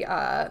got the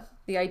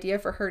idea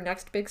for her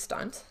next big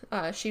stunt.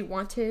 She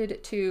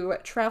wanted to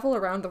travel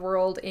around the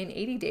world in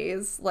 80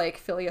 days, like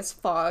Phileas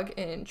Fogg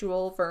in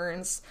Jules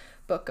Verne's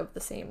book of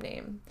the same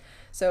name.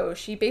 So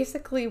she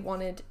basically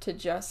wanted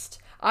to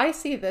I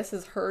see this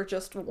as her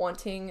just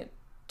wanting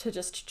to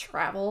just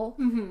travel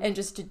and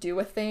just to do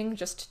a thing,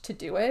 just to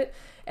do it.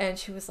 And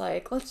she was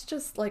like, let's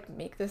just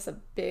make this a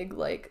big,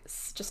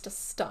 just a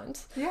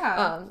stunt.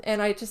 Yeah.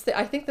 And I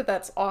think that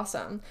that's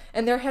awesome.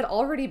 And there had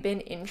already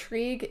been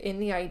intrigue in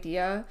the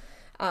idea.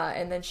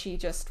 And then she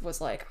just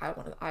was like, I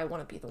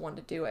want to be the one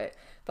to do it.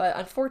 But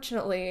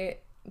unfortunately,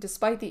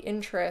 despite the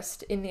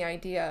interest in the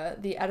idea,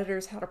 the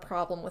editors had a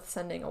problem with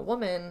sending a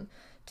woman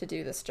to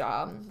do this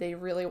job. They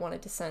really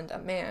wanted to send a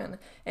man.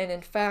 And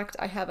in fact,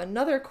 I have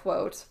another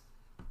quote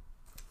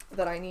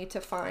that I need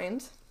to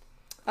find.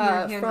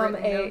 From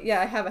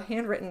I have a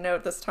handwritten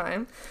note this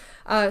time.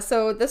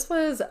 So this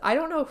was, I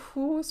don't know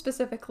who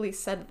specifically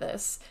said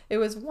this. It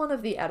was one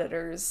of the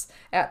editors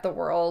at The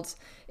World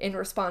in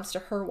response to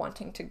her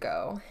wanting to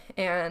go.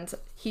 And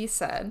he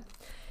said,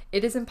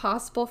 "It is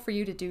impossible for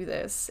you to do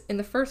this. In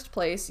the first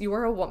place, you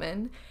are a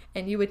woman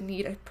and you would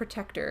need a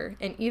protector.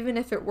 And even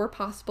if it were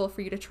possible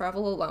for you to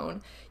travel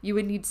alone, you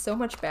would need so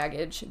much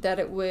baggage that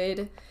it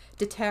would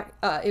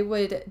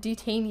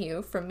detain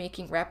you from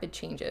making rapid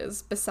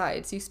changes.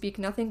 Besides, you speak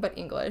nothing but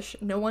English.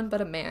 No one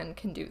but a man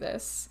can do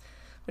this."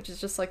 Which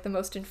is just like the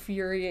most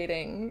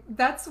infuriating.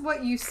 That's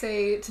what you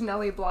say to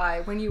Nellie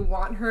Bly when you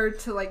want her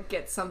to like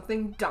get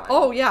something done.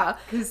 Oh yeah,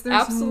 because there's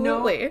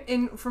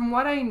absolutely. From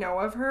what I know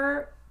of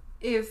her,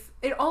 if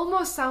it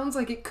almost sounds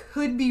like it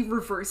could be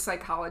reverse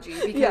psychology,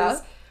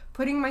 because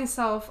putting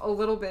myself a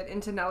little bit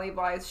into Nellie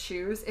Bly's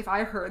shoes, if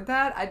I heard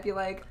that, I'd be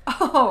like,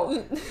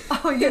 oh,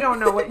 you don't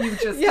know what you've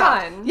just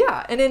done.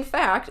 Yeah, and in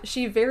fact,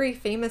 she very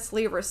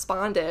famously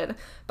responded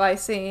by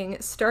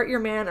saying, "Start your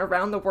man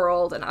around the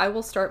world, and I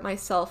will start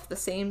myself the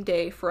same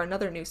day for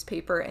another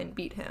newspaper and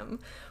beat him,"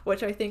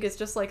 which I think is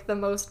just like the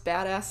most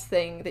badass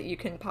thing that you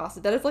can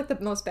possibly. That is like the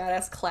most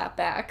badass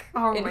clapback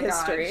in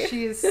history. God,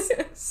 she's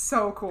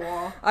so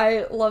cool.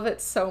 I love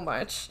it so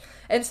much.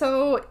 And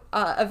so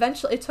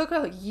eventually, it took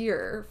a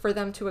year for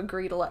them to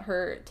agree to let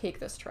her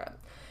take this trip.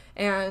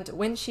 And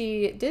when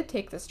she did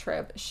take this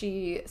trip,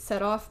 she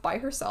set off by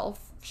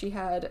herself. She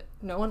had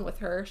no one with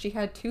her. She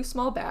had 2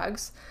 small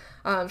bags.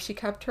 She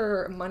kept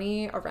her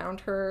money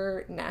around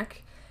her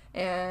neck,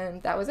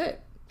 and that was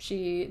it.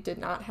 She did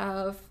not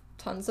have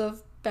tons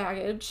of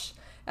baggage,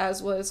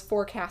 as was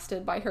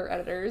forecasted by her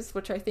editors,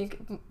 which I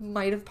think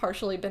might have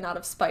partially been out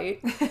of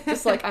spite.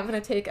 Just like, I'm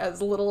going to take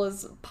as little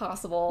as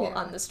possible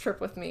on this trip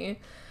with me.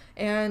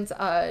 And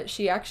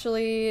she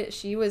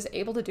was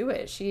able to do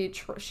it. She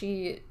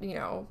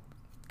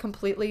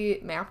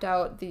completely mapped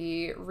out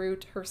the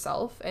route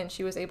herself, and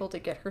she was able to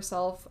get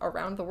herself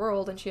around the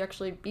world, and she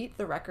actually beat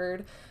the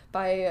record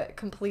by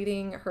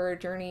completing her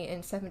journey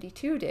in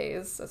 72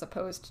 days as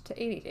opposed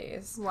to 80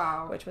 days.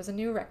 Wow. Which was a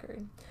new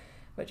record.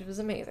 Which was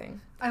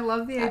amazing. I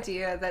love the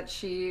idea that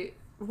she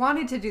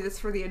wanted to do this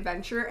for the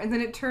adventure, and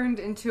then it turned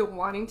into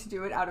wanting to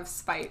do it out of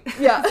spite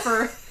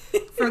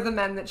for the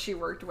men that she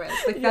worked with.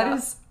 Like, that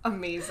is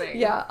amazing.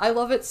 Yeah, I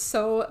love it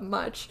so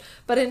much.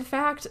 But in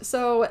fact,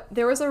 so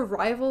there was a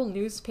rival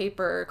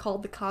newspaper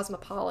called The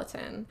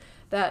Cosmopolitan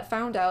that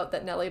found out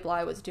that Nellie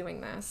Bly was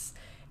doing this.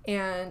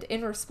 And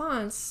in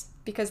response,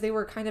 because they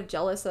were kind of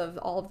jealous of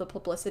all of the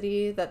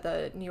publicity that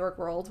the New York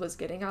World was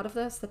getting out of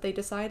this, that they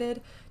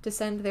decided to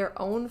send their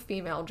own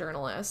female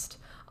journalist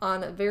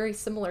on a very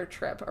similar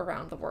trip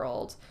around the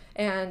world.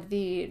 And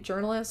the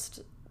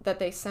journalist that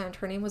they sent,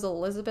 her name was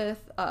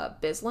Elizabeth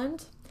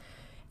Bisland.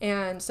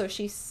 And so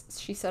she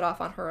set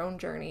off on her own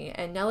journey,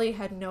 and Nellie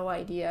had no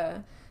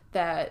idea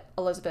that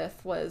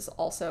Elizabeth was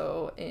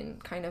also in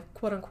kind of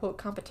quote-unquote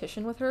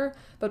competition with her.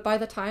 But by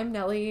the time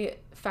Nellie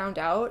found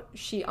out,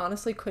 she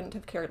honestly couldn't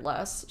have cared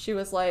less. She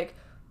was like,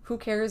 who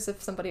cares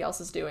if somebody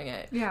else is doing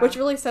it? Yeah. Which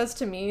really says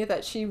to me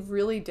that she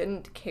really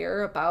didn't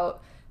care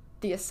about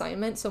the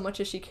assignment so much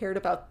as she cared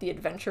about the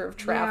adventure of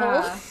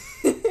travel.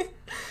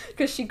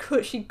 Because she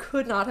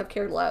could not have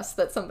cared less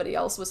that somebody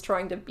else was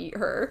trying to beat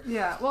her.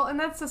 Yeah, well, and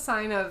that's a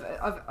sign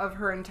of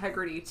her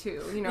integrity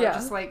too.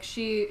 Just like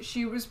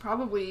she was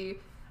probably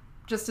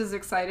just as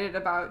excited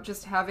about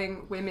just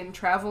having women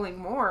traveling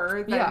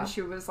more than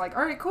she was like,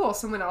 all right, cool,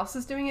 someone else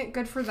is doing it,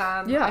 good for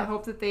them. I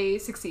hope that they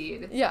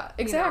succeed. Yeah,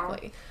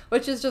 exactly.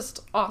 Which is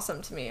just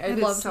awesome to me.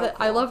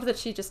 I loved that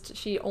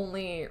she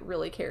only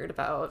really cared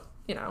about,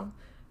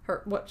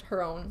 what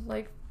her own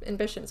like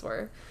ambitions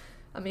were.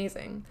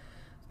 Amazing.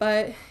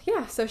 But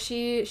yeah, so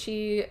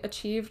she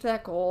achieved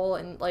that goal,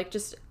 and like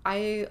just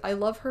I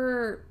love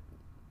her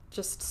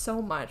just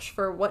so much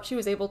for what she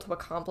was able to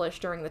accomplish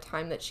during the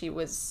time that she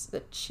was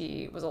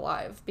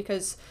alive,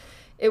 because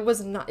it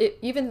was not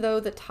even though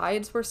the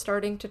tides were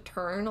starting to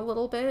turn a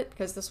little bit,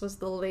 because this was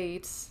the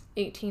late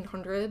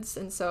 1800s,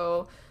 and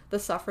so the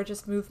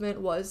suffragist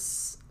movement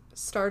was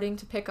starting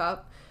to pick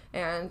up,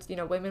 and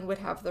women would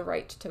have the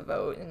right to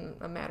vote in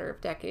a matter of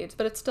decades,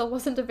 but it still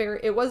wasn't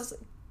it was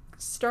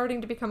starting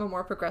to become a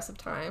more progressive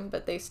time,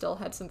 but they still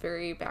had some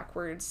very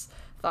backwards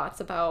thoughts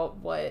about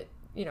what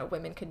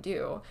women could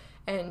do.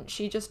 And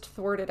she just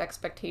thwarted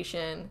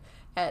expectation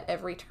at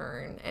every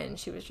turn, and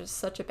she was just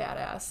such a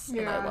badass,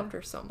 and I loved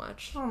her so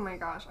much. Oh my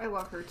gosh, I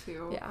love her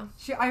too. Yeah.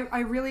 I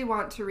really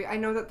want to read. I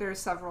know that there's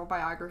several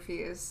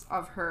biographies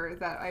of her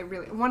that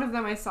one of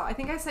them I saw. I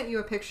think I sent you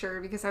a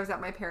picture because I was at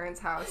my parents'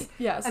 house.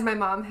 Yes. And my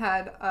mom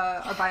had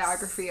a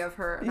biography of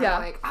her, and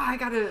I'm like, I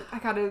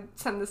gotta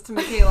send this to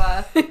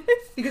Michaela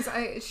because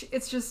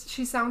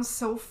she sounds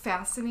so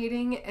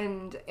fascinating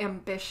and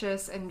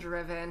ambitious and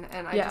driven,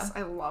 and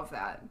I love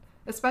that,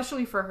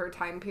 especially for her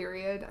time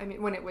period. I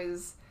mean, when it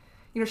was,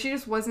 she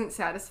just wasn't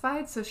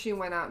satisfied, so she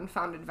went out and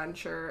found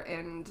adventure,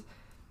 and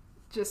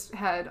just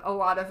had a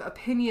lot of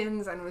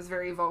opinions and was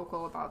very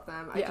vocal about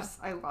them.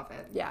 I love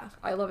it. Yeah,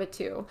 I love it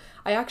too.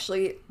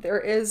 There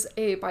is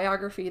a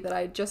biography that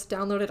I just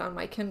downloaded on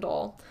my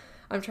Kindle.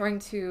 I'm trying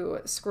to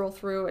scroll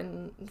through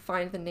and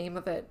find the name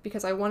of it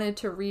because I wanted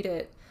to read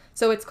it.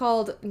 So it's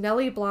called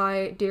Nellie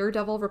Bly,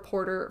 Daredevil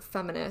Reporter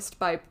Feminist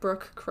by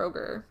Brooke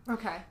Kroger.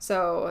 Okay.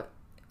 So,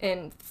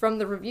 and from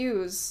the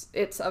reviews,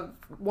 it's a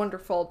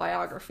wonderful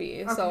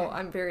biography. Okay. So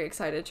I'm very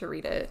excited to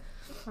read it.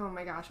 Oh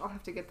my gosh, I'll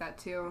have to get that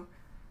too.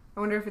 I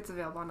wonder if it's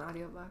available on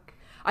audiobook.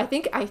 I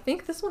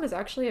think this one is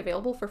actually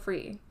available for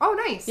free. Oh,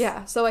 nice.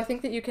 Yeah, so I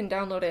think that you can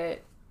download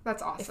it.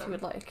 That's awesome. If you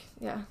would like.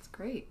 Yeah. That's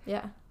great.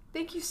 Yeah.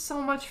 Thank you so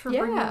much for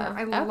bringing her.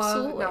 I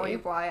love Nellie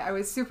Bly. I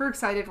was super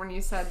excited when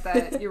you said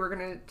that you were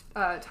going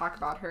to talk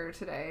about her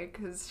today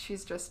because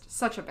she's just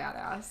such a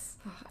badass.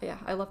 Yeah,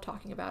 I love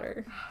talking about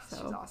her. So.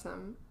 She's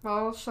awesome.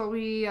 Well, shall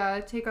we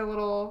take a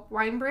little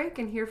wine break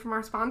and hear from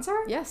our sponsor?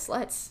 Yes,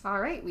 let's. All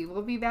right, we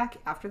will be back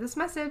after this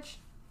message.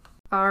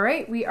 All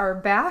right, we are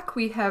back.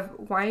 We have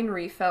wine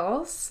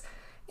refills,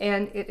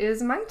 and it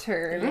is my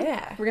turn.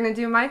 Yeah. We're going to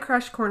do my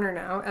crush corner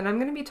now, and I'm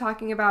going to be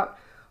talking about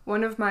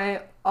one of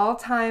my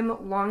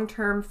all-time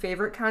long-term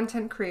favorite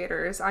content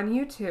creators on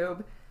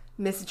YouTube,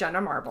 Miss Jenna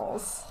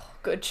Marbles. Oh,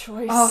 good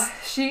choice. Oh,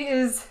 she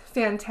is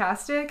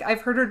fantastic.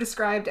 I've heard her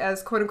described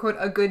as quote-unquote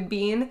a good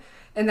bean,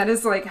 and that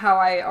is like how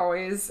I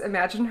always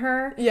imagine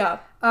her. Yeah.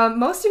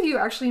 Most of you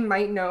actually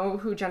might know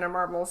who Jenna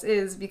Marbles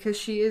is because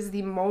she is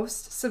the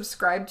most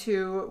subscribed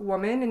to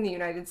woman in the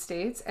United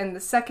States and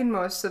the second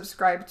most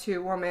subscribed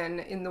to woman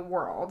in the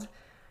world.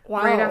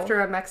 Wow. Right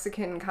after a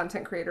Mexican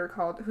content creator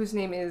whose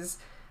name is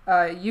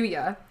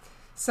Yuya.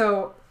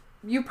 So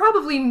you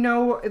probably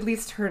know at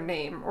least her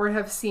name or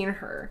have seen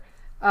her.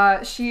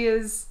 She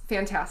is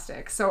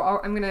fantastic. So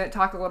I'm going to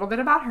talk a little bit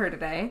about her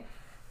today.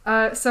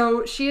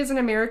 So she is an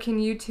American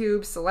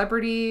YouTube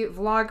celebrity,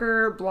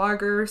 vlogger,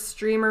 blogger,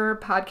 streamer,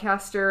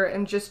 podcaster,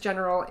 and just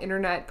general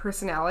internet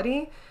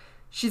personality.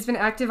 She's been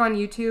active on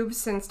YouTube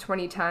since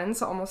 2010,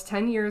 so almost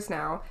 10 years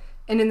now.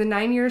 And in the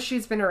 9 years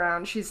she's been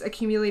around, she's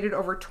accumulated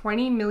over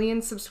 20 million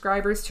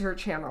subscribers to her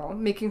channel,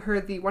 making her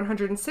the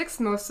 106th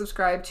most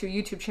subscribed to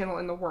YouTube channel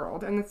in the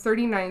world and the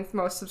 39th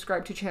most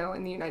subscribed to channel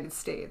in the United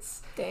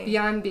States. Dang.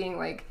 Beyond being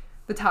like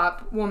the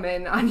top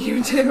woman on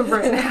YouTube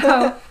right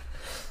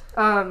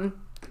now.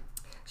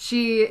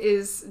 She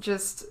is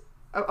just...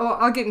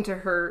 I'll get into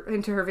her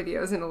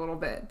videos in a little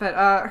bit. But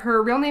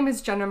her real name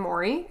is Jenna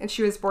Mori, and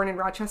she was born in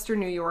Rochester,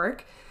 New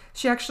York.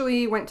 She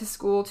actually went to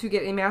school to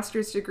get a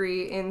master's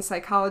degree in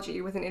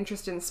psychology with an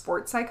interest in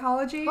sports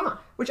psychology,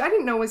 which I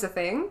didn't know was a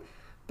thing.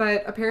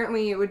 But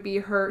apparently it would be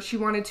her... She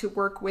wanted to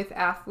work with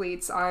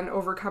athletes on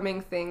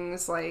overcoming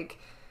things like,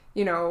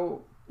 you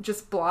know,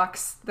 just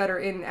blocks that are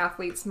in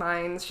athletes'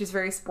 minds. She's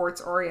very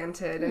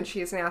sports-oriented, and she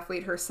is an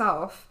athlete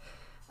herself.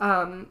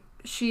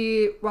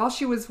 While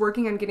she was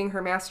working on getting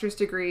her master's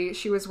degree,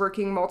 she was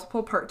working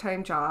multiple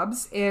part-time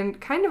jobs,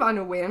 and kind of on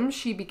a whim,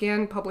 she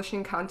began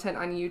publishing content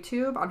on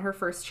YouTube on her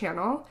first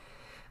channel.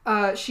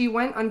 She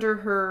went under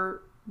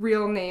her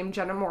real name,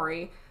 Jenna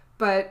Mori,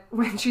 but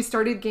when she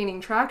started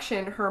gaining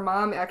traction, her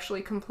mom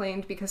actually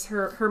complained because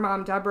her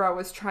mom, Deborah,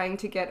 was trying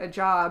to get a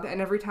job, and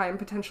every time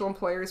potential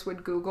employers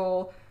would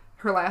Google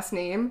her last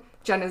name,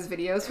 Jenna's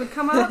videos would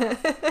come up.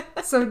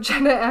 So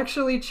Jenna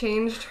actually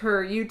changed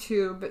her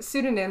YouTube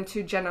pseudonym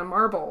to Jenna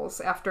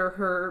Marbles after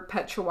her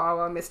pet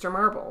chihuahua, Mr.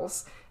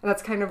 Marbles. And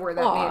that's kind of where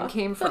that name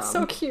came from. That's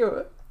so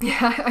cute.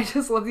 Yeah, I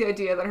just love the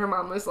idea that her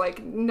mom was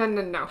like,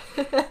 no.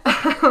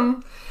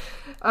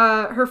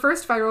 Her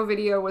first viral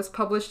video was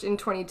published in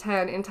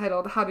 2010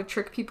 entitled How to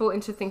Trick People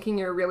into Thinking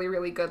You're Really,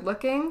 Really Good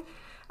Looking.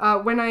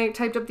 When I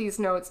typed up these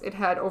notes, it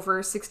had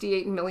over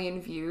 68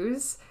 million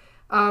views.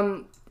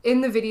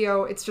 In the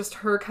video, it's just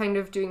her kind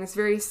of doing this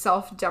very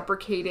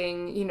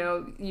self-deprecating, you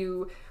know,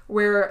 you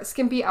wear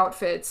skimpy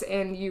outfits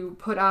and you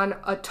put on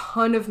a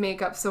ton of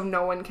makeup so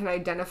no one can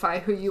identify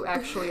who you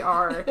actually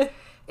are.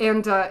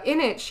 And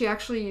in it, she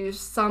actually used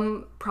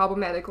some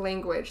problematic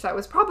language that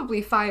was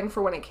probably fine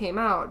for when it came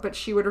out, but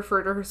she would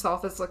refer to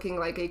herself as looking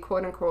like a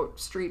quote-unquote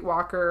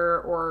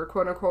streetwalker or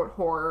quote-unquote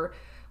whore,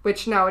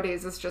 which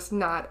nowadays is just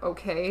not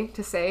okay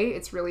to say.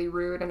 It's really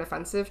rude and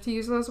offensive to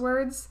use those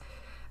words.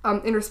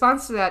 In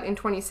response to that, in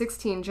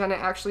 2016, Jenna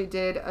actually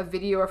did a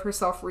video of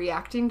herself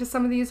reacting to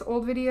some of these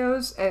old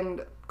videos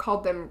and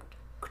called them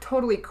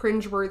totally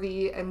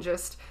cringeworthy and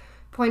just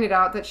pointed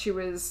out that she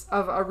was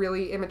of a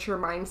really immature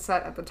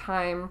mindset at the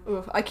time.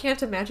 Oof, I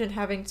can't imagine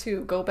having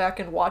to go back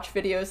and watch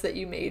videos that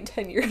you made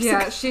 10 years ago.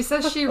 Yeah, she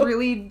says she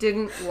really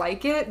didn't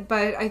like it,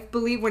 but I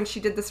believe when she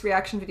did this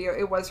reaction video,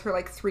 it was her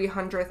like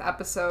 300th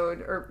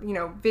episode or, you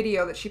know,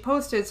 video that she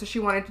posted, so she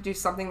wanted to do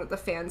something that the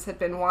fans had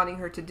been wanting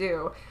her to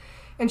do.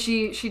 And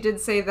she did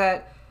say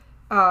that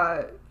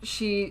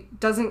she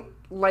doesn't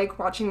like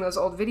watching those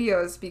old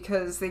videos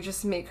because they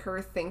just make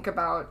her think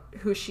about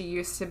who she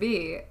used to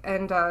be.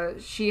 And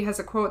she has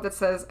a quote that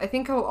says, "I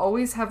think I will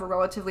always have a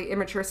relatively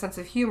immature sense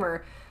of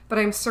humor, but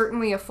I'm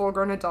certainly a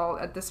full-grown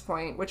adult at this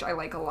point, which I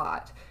like a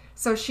lot."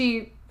 So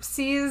she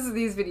sees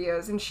these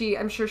videos, and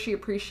I'm sure she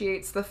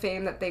appreciates the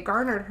fame that they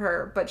garnered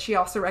her, but she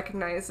also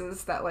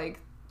recognizes that, like,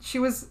 she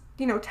was,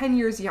 10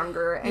 years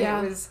younger,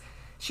 and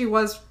she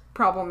was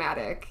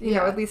problematic, you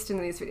know, at least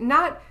in these videos.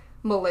 Not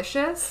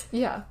malicious,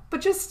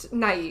 but just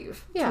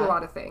naive to a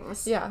lot of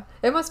things.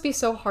 It must be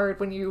so hard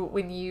when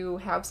you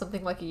have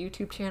something like a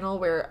YouTube channel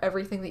where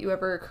everything that you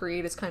ever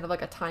create is kind of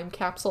like a time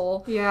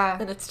capsule,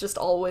 and it's just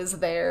always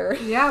there.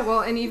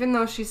 Well, and even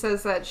though she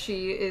says that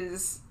she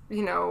is,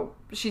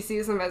 she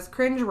sees them as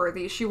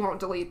cringeworthy, she won't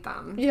delete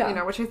them,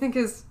 which I think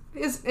is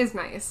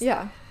nice.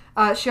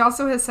 She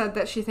also has said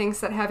that she thinks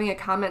that having a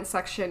comment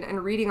section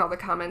and reading all the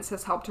comments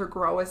has helped her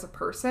grow as a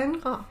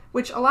person,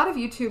 which a lot of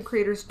YouTube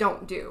creators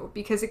don't do,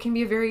 because it can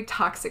be a very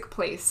toxic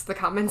place, the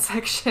comment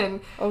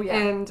section.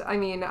 And I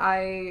mean,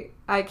 I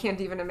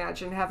can't even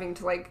imagine having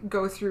to, like,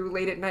 go through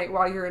late at night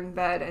while you're in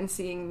bed and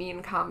seeing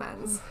mean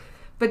comments.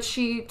 But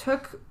she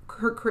took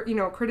her,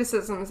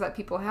 criticisms that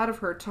people had of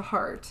her to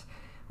heart,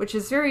 which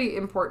is very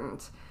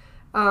important.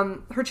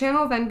 Her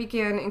channel then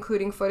began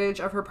including footage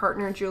of her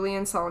partner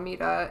Julian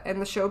Solomita,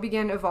 and the show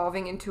began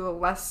evolving into a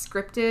less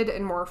scripted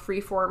and more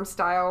freeform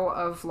style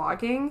of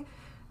vlogging.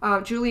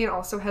 Julian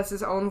also has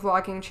his own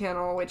vlogging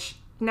channel, which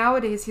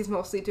nowadays he's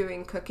mostly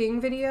doing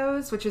cooking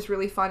videos, which is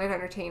really fun and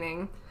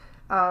entertaining.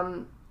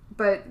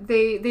 But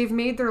they've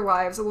made their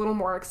lives a little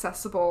more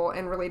accessible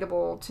and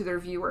relatable to their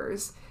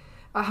viewers.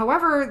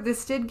 However,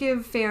 this did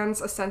give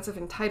fans a sense of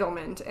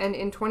entitlement, and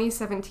in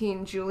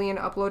 2017, Julian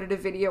uploaded a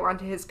video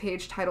onto his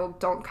page titled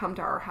 "Don't Come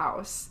to Our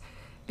House,"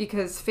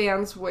 because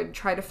fans would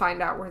try to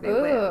find out where they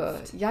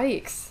lived.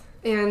 Yikes.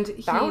 And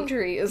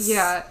boundaries.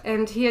 Yeah,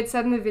 and he had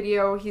said in the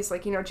video, he's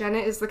like, Jenna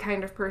is the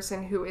kind of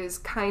person who is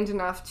kind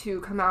enough to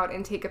come out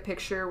and take a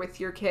picture with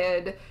your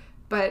kid,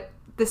 but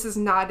this is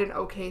not an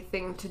okay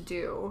thing to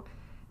do.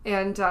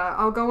 And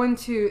I'll go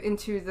into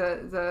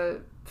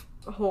the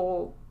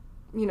whole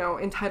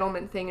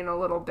entitlement thing in a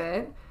little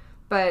bit,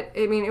 but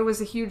I mean, it was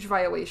a huge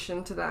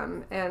violation to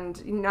them,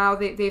 and now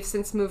they've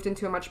since moved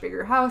into a much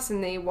bigger house,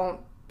 and they won't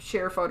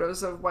share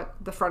photos of what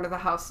the front of the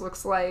house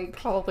looks like.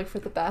 Probably for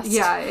the best.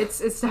 Yeah, it's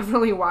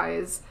definitely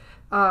wise.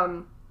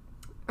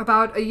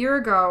 About a year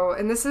ago,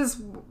 and this is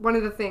one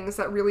of the things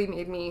that really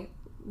made me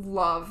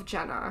love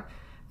Jenna.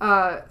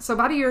 So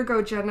about a year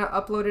ago, Jenna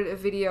uploaded a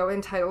video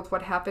entitled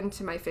 "What Happened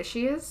to My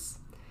Fishies,"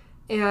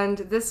 and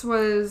this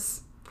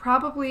was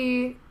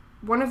probably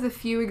one of the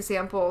few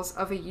examples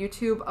of a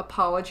YouTube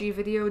apology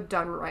video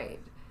done right.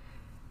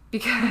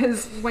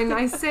 Because when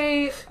I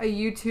say a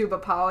YouTube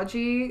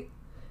apology,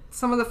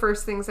 some of the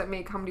first things that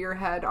may come to your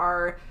head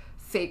are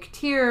fake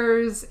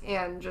tears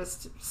and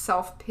just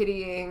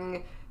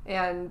self-pitying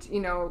and,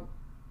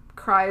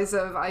 cries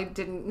of, I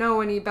didn't know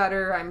any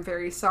better, I'm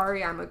very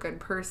sorry, I'm a good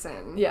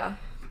person. Yeah.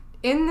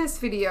 In this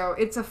video,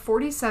 it's a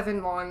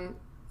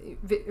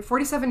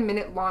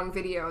 47-minute long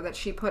video that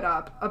she put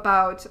up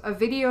about a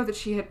video that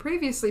she had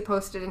previously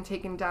posted and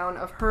taken down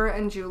of her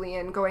and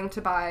Julian going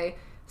to buy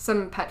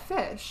some pet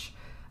fish.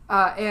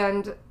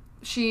 And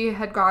she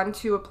had gone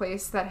to a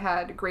place that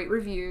had great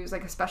reviews,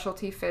 like a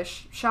specialty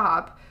fish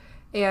shop,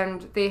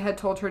 and they had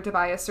told her to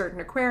buy a certain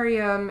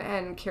aquarium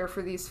and care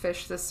for these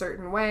fish this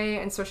certain way.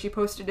 And so she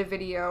posted a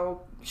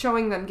video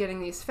showing them getting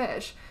these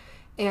fish.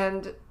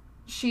 And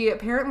she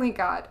apparently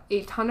got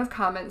a ton of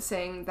comments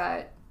saying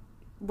that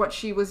what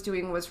she was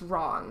doing was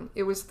wrong.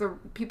 It was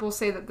people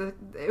say that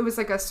it was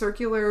like a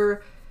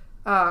circular,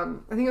 I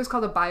think it was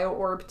called a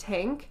bio-orb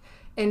tank,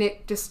 and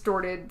it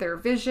distorted their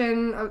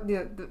vision,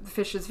 the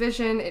fish's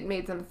vision. It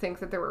made them think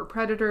that there were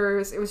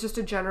predators. It was just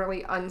a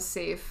generally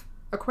unsafe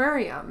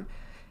aquarium.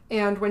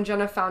 And when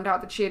Jenna found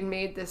out that she had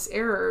made this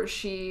error,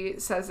 she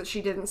says that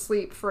she didn't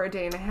sleep for a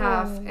day and a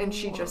half, and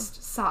she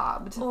just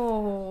sobbed.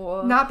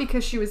 Not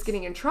because she was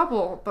getting in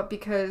trouble, but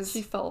because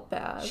she felt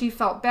bad. She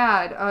felt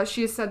bad.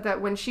 She has said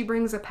that when she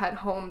brings a pet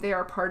home, they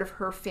are part of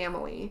her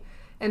family.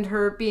 And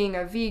her being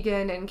a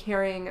vegan and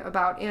caring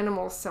about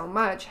animals so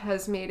much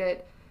has made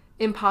it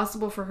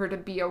impossible for her to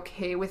be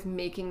okay with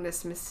making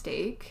this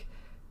mistake.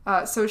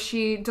 So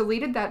she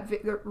deleted that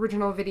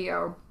original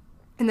video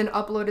and then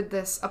uploaded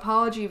this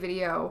apology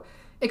video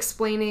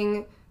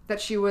explaining that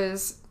she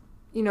was,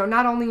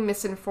 not only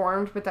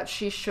misinformed, but that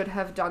she should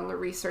have done the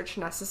research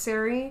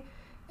necessary.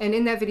 And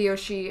in that video,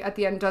 she, at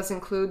the end, does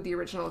include the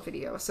original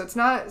video. So it's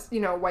not,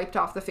 wiped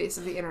off the face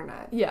of the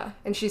internet. Yeah.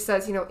 And she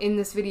says, in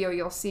this video,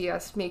 you'll see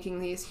us making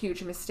these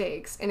huge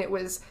mistakes. And it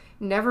was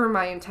never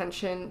my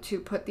intention to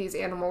put these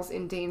animals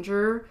in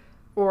danger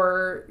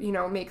or,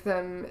 make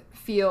them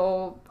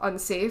feel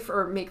unsafe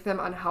or make them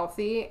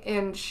unhealthy.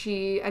 And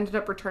she ended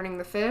up returning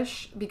the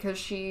fish because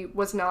she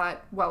was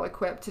not well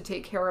equipped to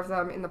take care of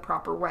them in the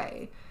proper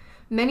way.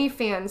 Many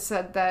fans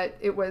said that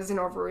it was an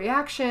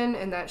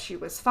overreaction and that she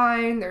was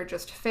fine, they're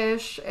just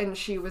fish, and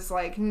she was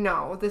like,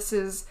 no, this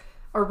is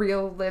a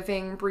real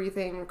living,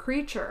 breathing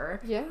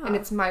creature. Yeah. And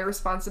it's my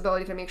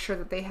responsibility to make sure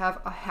that they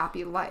have a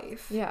happy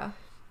life. Yeah.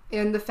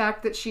 And the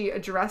fact that she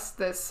addressed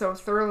this so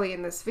thoroughly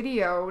in this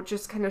video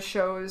just kind of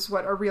shows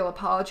what a real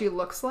apology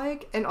looks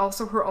like, and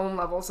also her own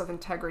levels of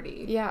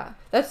integrity. Yeah.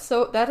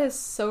 That is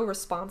so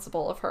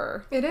responsible of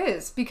her. It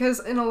is, because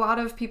in a lot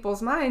of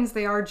people's minds,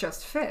 they are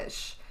just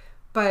fish.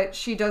 But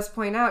she does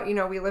point out,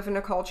 we live in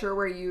a culture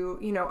where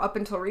up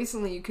until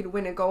recently, you could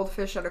win a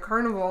goldfish at a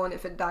carnival, and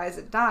if it dies,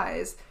 it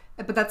dies.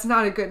 But that's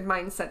not a good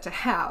mindset to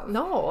have.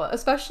 No,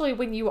 especially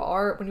when you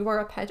are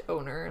a pet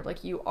owner,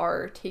 like you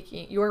are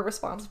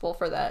responsible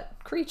for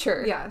that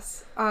creature.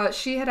 Yes.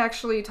 She had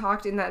actually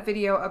talked in that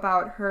video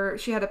about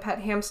she had a pet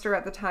hamster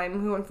at the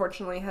time who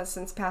unfortunately has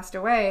since passed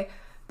away.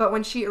 But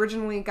when she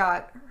originally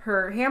got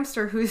her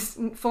hamster, whose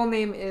full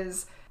name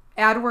is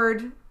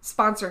Adward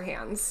Sponsor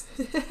Hands.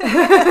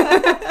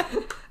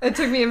 It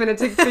took me a minute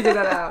to figure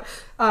that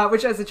out,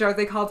 which as a joke,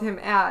 they called him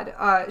Ad.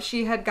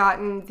 She had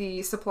gotten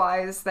the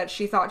supplies that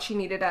she thought she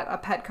needed at a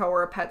Petco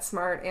or a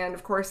PetSmart, and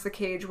of course the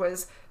cage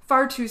was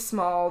far too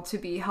small to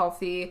be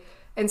healthy,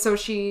 and so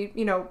she,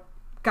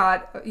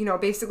 got,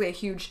 basically a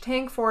huge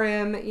tank for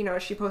him.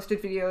 She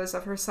posted videos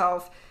of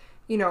herself,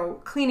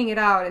 cleaning it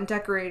out and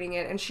decorating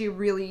it, and she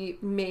really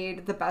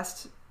made the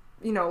best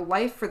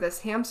life for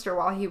this hamster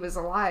while he was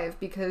alive,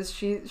 because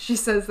she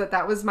says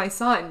that was my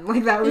son.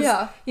 Like, that was,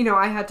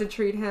 I had to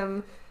treat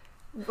him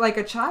like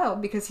a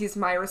child because he's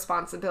my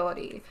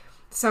responsibility.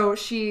 So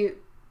she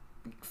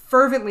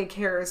fervently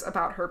cares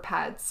about her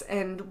pets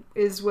and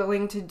is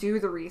willing to do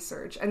the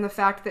research. And the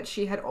fact that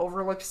she had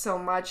overlooked so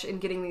much in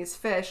getting these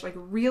fish, like,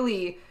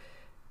 really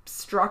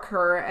struck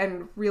her,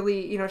 and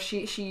really,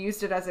 she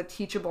used it as a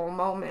teachable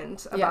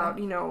moment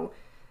about,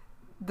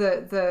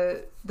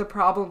 the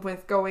problem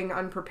with going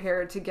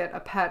unprepared to get a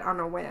pet on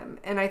a whim.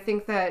 And I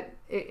think that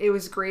it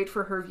was great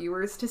for her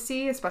viewers to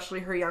see, especially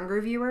her younger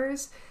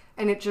viewers,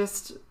 and it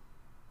just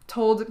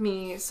told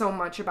me so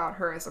much about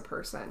her as a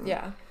person.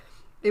 Yeah.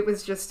 It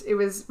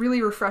was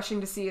really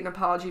refreshing to see an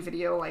apology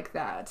video like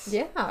that.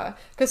 Yeah,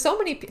 because so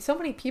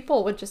many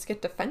people would just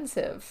get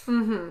defensive.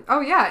 Mm-hmm.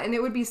 Oh yeah, and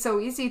it would be so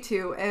easy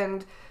to,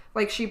 and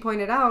like she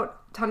pointed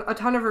out, a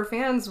ton of her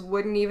fans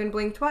wouldn't even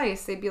blink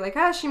twice. They'd be like,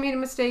 she made a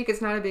mistake,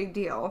 it's not a big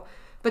deal.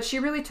 But she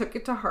really took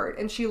it to heart,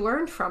 and she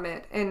learned from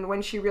it, and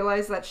when she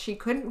realized that she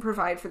couldn't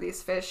provide for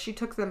these fish, she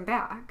took them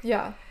back.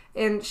 Yeah.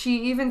 And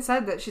she even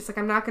said that, she's like,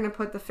 I'm not going to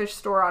put the fish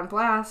store on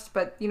blast,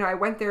 but, I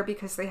went there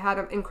because they had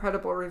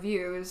incredible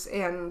reviews,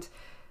 and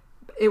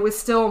it was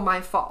still my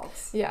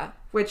fault. Yeah.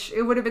 Which,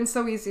 it would have been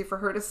so easy for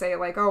her to say,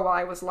 like, oh, well,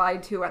 I was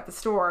lied to at the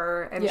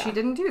store, and she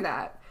didn't do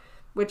that,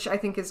 which I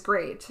think is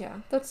great.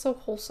 Yeah, that's so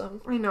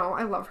wholesome. I know,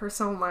 I love her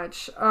so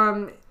much.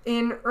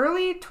 In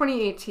early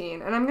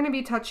 2018, and I'm going to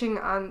be touching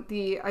on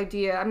the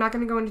idea, I'm not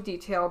going to go into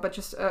detail, but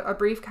just a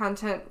brief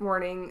content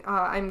warning,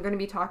 I'm going to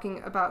be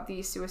talking about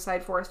the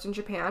suicide forest in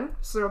Japan,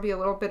 so there'll be a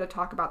little bit of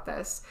talk about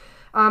this.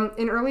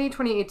 In early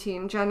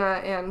 2018,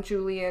 Jenna and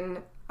Julian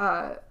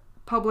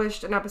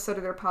published an episode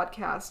of their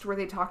podcast where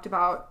they talked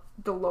about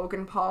the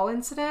Logan Paul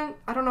incident.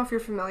 I don't know if you're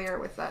familiar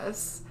with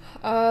this.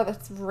 That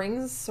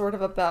rings sort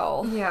of a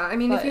bell. Yeah, I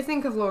mean, if you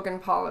think of Logan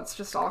Paul, it's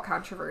just all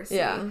controversy.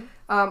 Yeah.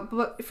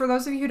 But for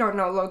those of you who don't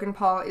know, Logan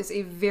Paul is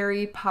a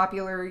very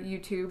popular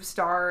YouTube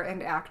star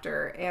and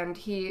actor, and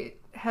he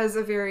has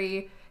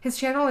his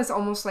channel is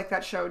almost like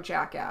that show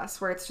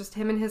Jackass, where it's just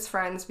him and his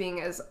friends being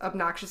as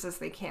obnoxious as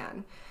they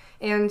can.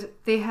 And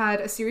they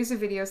had a series of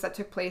videos that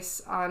took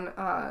place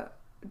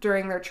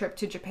during their trip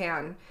to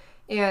Japan,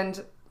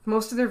 and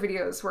most of their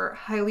videos were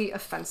highly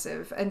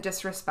offensive and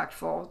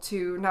disrespectful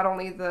to not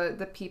only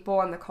the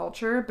people and the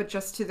culture, but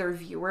just to their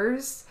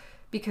viewers,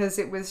 because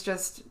it was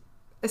just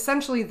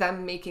essentially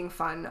them making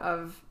fun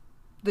of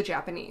the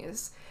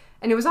Japanese.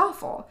 And it was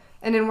awful.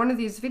 And in one of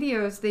these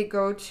videos, they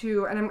go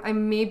to, and I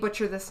may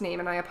butcher this name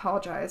and I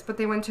apologize, but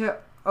they went to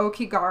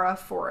Okigara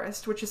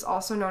Forest, which is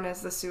also known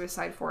as the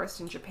suicide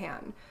forest in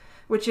Japan,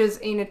 which is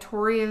a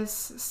notorious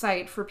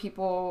site for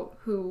people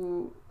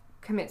who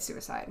commit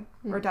suicide,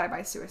 or die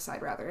by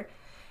suicide, rather.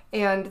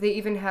 And they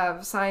even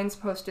have signs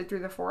posted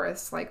through the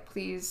forest, like,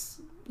 please,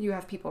 you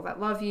have people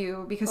that love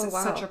you, because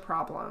it's such a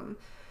problem.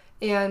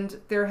 And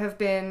there have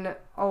been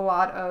a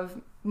lot of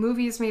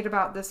movies made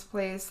about this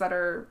place that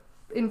are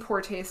in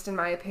poor taste, in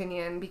my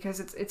opinion, because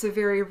it's a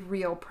very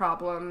real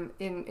problem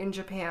in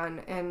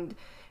Japan, and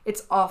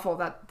it's awful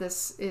that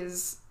this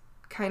is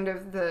kind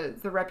of the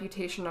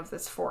reputation of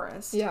this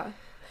forest. Yeah.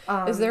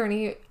 Is there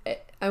any,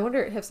 I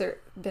wonder, has there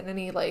been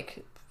any,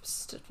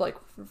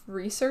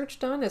 research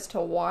done as to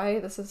why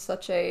this is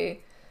such a...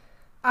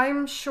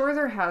 I'm sure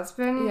there has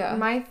been. Yeah.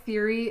 My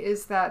theory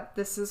is that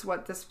this is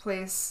what this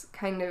place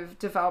kind of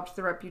developed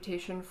the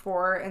reputation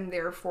for, and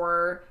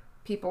therefore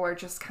people are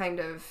just kind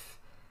of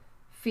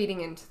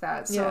feeding into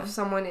that. So if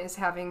someone is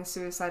having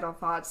suicidal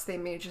thoughts, they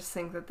may just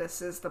think that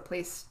this is the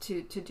place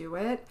to do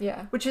it.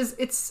 Yeah. Which is,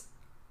 it's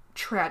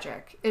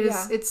tragic.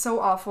 It's so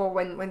awful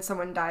when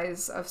someone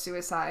dies of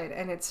suicide,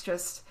 and it's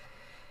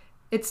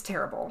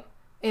terrible.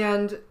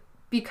 And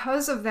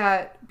because of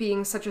that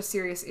being such a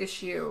serious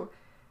issue,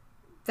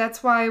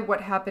 that's why what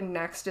happened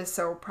next is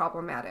so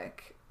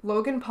problematic.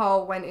 Logan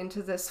Paul went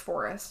into this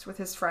forest with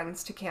his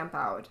friends to camp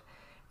out,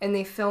 and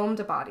they filmed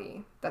a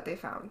body that they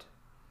found.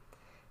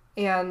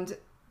 And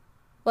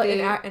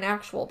an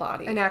actual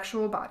body. An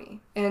actual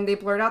body. And they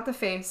blurred out the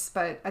face,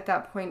 but at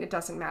that point, it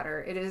doesn't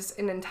matter. It is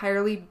an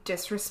entirely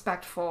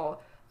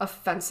disrespectful,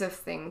 offensive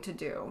thing to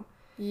do.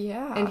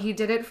 Yeah. And he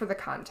did it for the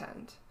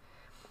content.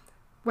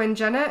 When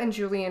Jenna and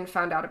Julian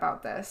found out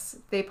about this,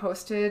 they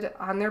posted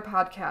on their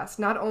podcast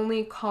not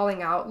only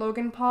calling out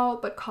Logan Paul,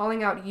 but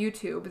calling out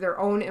YouTube, their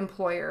own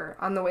employer,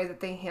 on the way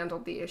that they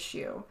handled the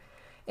issue.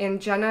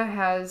 And Jenna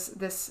has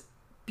this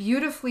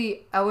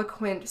beautifully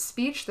eloquent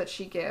speech that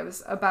she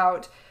gives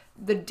about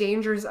the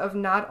dangers of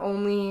not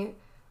only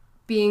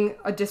being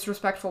a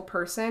disrespectful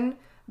person,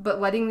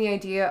 but letting the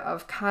idea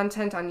of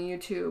content on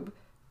YouTube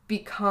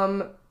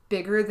become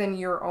bigger than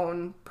your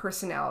own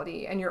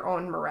personality and your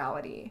own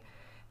morality.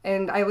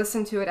 And I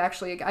listened to it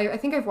actually, I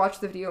think I've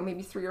watched the video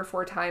maybe 3 or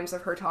 4 times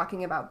of her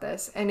talking about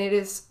this, and it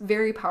is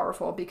very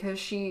powerful because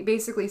she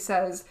basically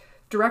says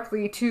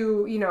directly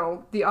to, you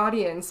know, the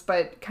audience,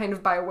 but kind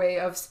of by way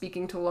of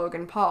speaking to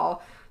Logan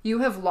Paul, you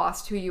have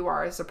lost who you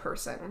are as a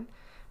person.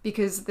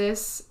 Because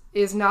this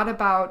is not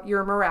about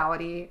your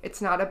morality.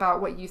 It's not about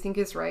what you think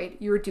is right.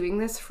 You're doing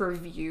this for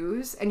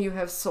views, and you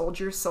have sold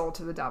your soul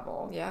to the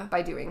devil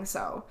by doing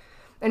so.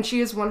 And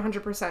she is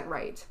 100%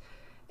 right.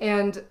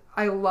 And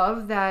I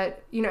love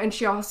that, you know, and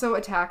she also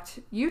attacked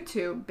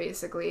YouTube,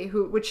 basically,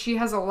 which she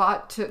has a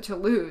lot to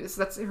lose.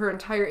 That's her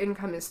entire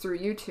income is through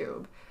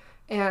YouTube.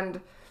 And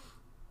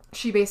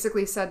she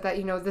basically said that,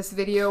 you know, this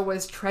video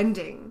was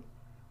trending.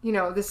 You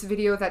know, this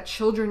video that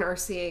children are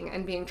seeing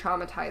and being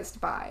traumatized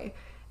by.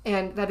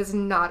 And that is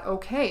not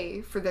okay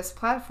for this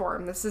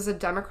platform. This is a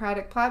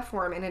democratic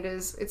platform, and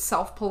it's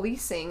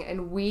self-policing,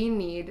 and we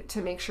need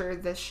to make sure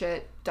this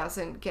shit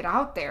doesn't get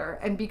out there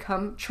and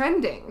become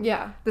trending.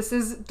 Yeah. This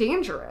is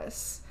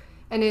dangerous.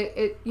 And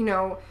it you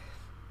know,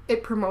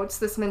 it promotes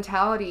this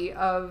mentality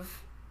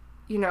of,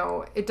 you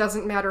know, it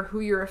doesn't matter who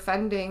you're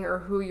offending or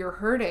who you're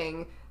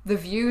hurting. The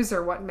views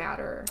are what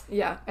matter.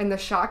 Yeah. And the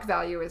shock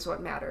value is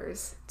what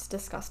matters. It's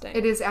disgusting.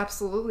 It is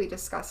absolutely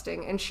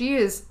disgusting. And she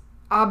is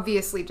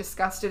obviously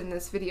disgusted in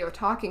this video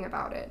talking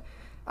about it.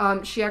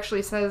 She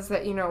actually says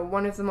that, you know,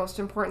 one of the most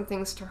important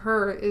things to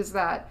her is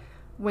that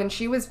when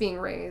she was being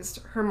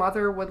raised, her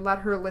mother would let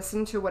her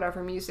listen to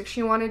whatever music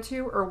she wanted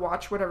to or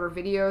watch whatever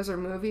videos or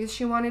movies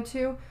she wanted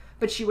to,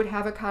 but she would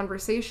have a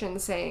conversation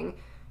saying,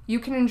 you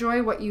can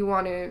enjoy what you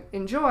want to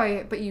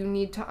enjoy, but you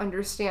need to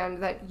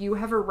understand that you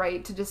have a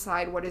right to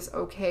decide what is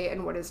okay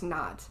and what is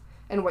not,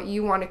 and what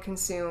you want to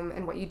consume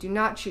and what you do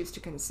not choose to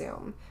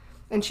consume.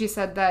 And she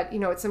said that, you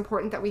know, it's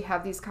important that we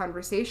have these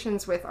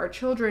conversations with our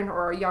children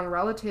or our young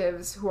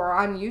relatives who are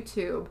on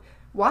YouTube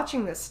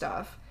watching this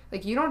stuff.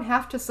 Like, you don't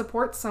have to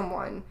support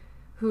someone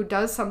who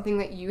does something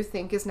that you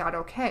think is not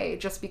okay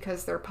just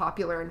because they're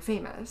popular and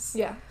famous.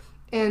 Yeah.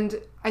 And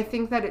I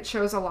think that it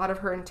shows a lot of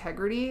her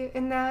integrity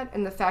in that,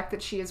 and the fact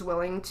that she is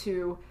willing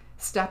to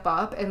step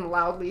up and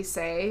loudly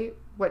say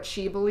what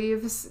she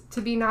believes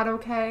to be not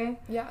okay.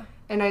 Yeah.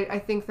 And I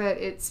think that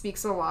it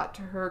speaks a lot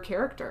to her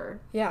character.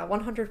 Yeah,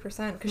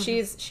 100%.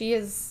 Because she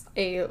is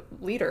a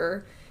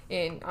leader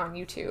on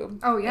YouTube.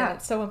 Oh, yeah. And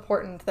it's so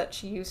important that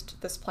she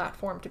used this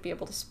platform to be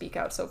able to speak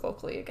out so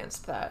vocally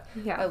against that.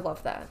 Yeah. I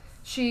love that.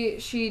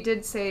 She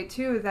did say,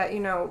 too, that,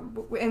 you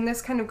know, and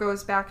this kind of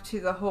goes back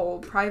to the whole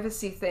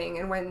privacy thing,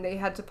 and when they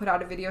had to put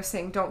out a video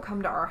saying, don't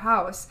come to our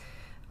house,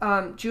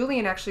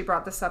 Julian actually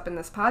brought this up in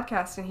this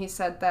podcast, and he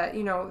said that,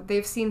 you know,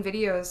 they've seen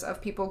videos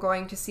of people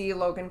going to see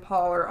Logan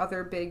Paul or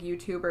other big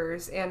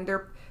YouTubers, and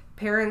their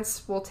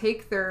parents will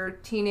take their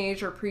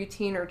teenage or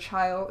preteen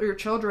or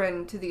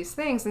children to these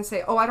things and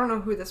say, oh, I don't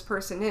know who this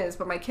person is,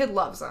 but my kid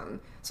loves them,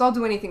 so I'll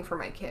do anything for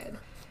my kid.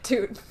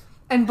 Dude.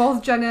 And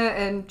both Jenna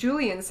and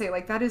Julian say,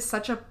 like, that is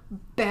such a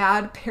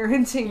bad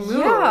parenting move.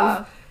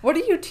 Yeah. What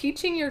are you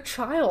teaching your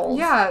child?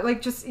 Yeah, like,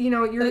 just, you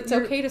know, it's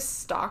okay to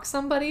stalk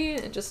somebody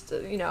and just,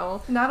 you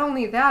know. Not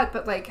only that,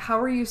 but, like, how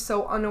are you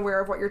so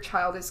unaware of what your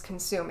child is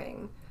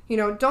consuming? You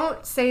know,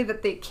 don't say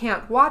that they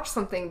can't watch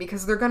something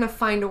because they're going to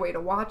find a way to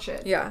watch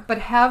it. Yeah. But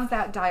have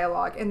that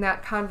dialogue and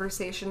that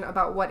conversation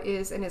about what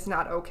is and is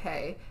not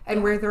okay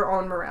and where their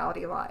own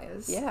morality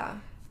lies. Yeah.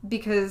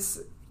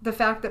 Because the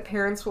fact that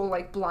parents will,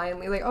 like,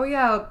 blindly, like, oh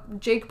yeah,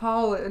 Jake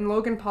Paul and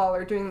Logan Paul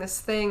are doing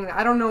this thing.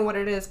 I don't know what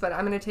it is, but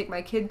I'm going to take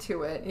my kid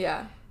to it.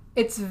 Yeah.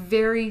 It's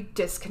very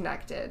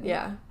disconnected.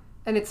 Yeah.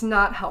 And it's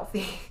not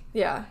healthy.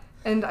 Yeah.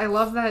 And I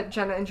love that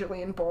Jenna and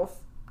Julian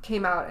both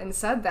came out and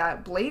said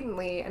that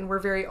blatantly and were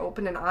very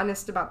open and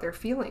honest about their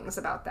feelings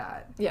about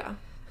that. Yeah.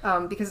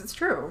 Because it's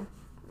true.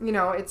 You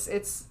know,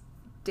 it's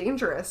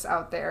dangerous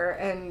out there,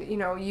 and you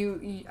know,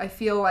 I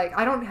feel like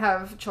I don't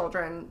have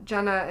children.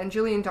 Jenna and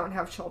Julian don't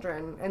have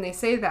children, and they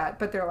say that,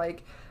 but they're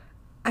like,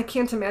 I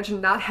can't imagine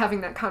not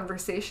having that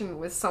conversation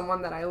with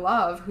someone that I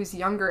love who's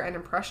younger and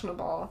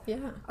impressionable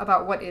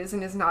about what is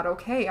and is not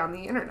okay on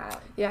the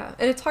internet. Yeah,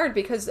 and it's hard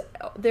because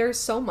there's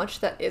so much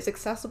that is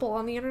accessible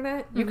on the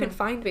internet. You can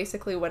find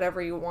basically whatever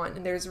you want,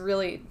 and there's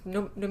really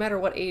no matter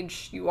what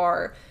age you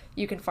are,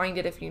 you can find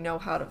it if you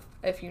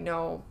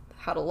know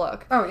how to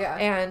look. Oh, yeah.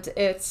 And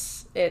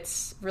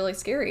it's really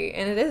scary.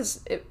 And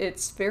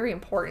it's very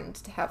important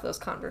to have those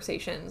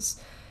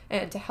conversations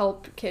and to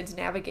help kids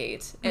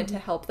navigate and to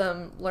help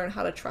them learn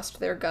how to trust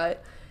their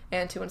gut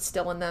and to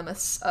instill in them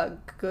a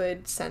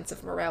good sense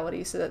of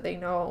morality so that they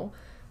know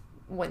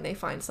when they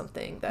find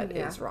something that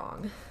is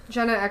wrong.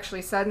 Jenna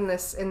actually said in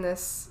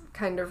this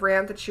kind of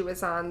rant that she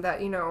was on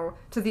that, you know,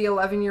 to the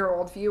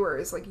 11-year-old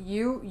viewers, like,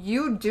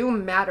 you do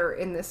matter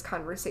in this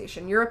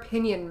conversation. Your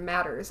opinion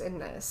matters in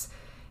this.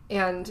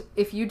 And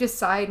if you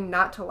decide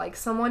not to like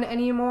someone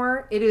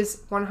anymore, it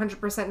is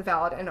 100%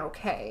 valid and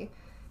okay.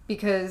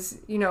 Because,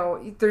 you know,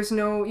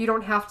 you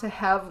don't have to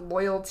have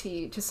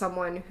loyalty to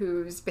someone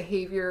whose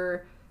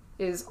behavior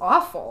is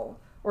awful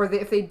or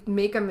if they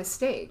make a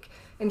mistake.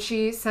 And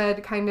she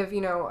said kind of,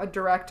 you know, a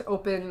direct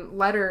open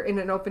letter in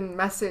an open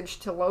message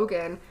to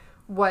Logan,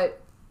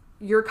 what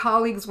your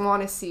colleagues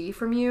want to see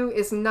from you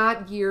is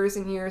not years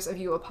and years of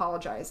you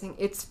apologizing.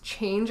 It's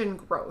change and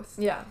growth.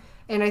 Yeah.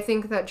 And I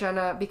think that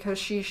Jenna, because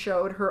she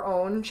showed her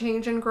own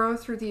change and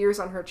growth through the years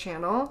on her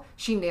channel,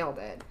 she nailed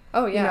it.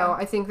 Oh, yeah. You know,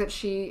 I think that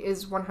she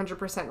is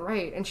 100%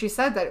 right. And she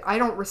said that I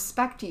don't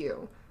respect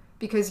you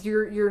because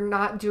you're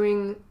not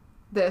doing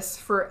this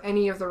for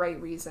any of the right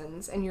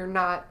reasons, and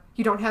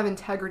you don't have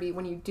integrity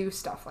when you do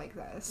stuff like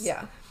this.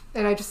 Yeah.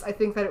 And I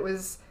think that it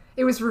was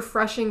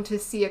refreshing to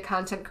see a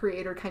content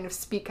creator kind of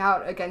speak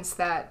out against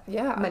that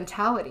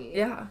mentality.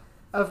 Yeah.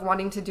 Of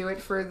wanting to do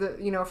it for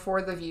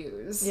the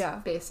views. Yeah.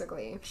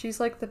 Basically.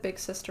 She's like the big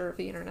sister of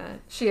the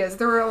internet. She is.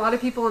 There were a lot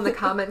of people in the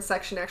comment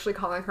section actually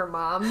calling her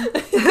mom.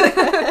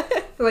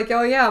 Like,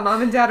 oh yeah,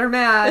 mom and dad are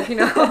mad, you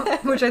know,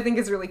 which I think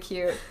is really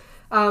cute.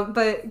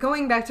 But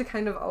going back to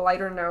kind of a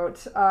lighter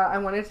note, I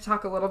wanted to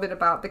talk a little bit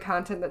about the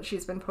content that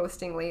she's been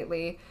posting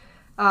lately.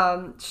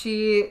 There's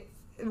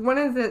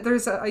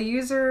a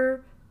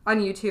user on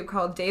YouTube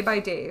called Day by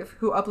Dave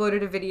who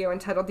uploaded a video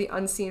entitled The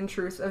Unseen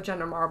Truth of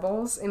Jenna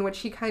Marbles, in which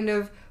he kind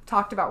of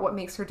talked about what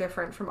makes her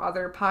different from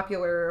other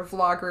popular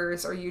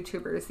vloggers or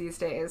YouTubers these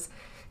days.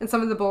 And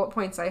some of the bullet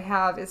points I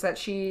have is that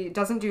she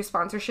doesn't do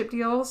sponsorship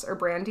deals or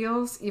brand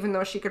deals, even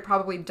though she could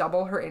probably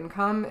double her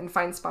income and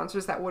find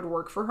sponsors that would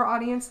work for her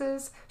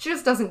audiences. She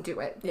just doesn't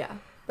do it. Yeah,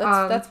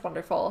 that's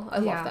wonderful. I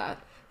love that.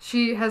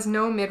 She has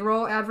no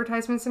mid-roll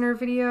advertisements in her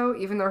video,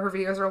 even though her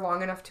videos are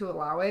long enough to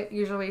allow it.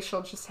 Usually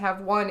she'll just have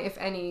one, if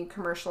any,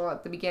 commercial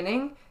at the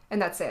beginning, and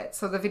that's it.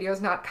 So the video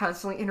is not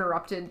constantly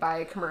interrupted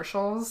by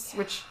commercials,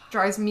 which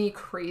drives me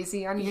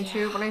crazy on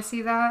YouTube when I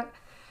see that.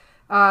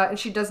 And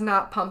she does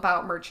not pump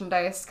out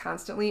merchandise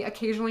constantly.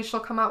 Occasionally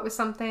she'll come out with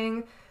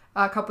something.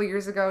 A couple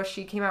years ago,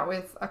 she came out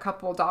with a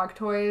couple dog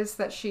toys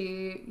that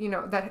she, you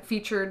know, that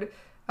featured,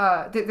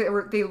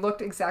 they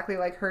looked exactly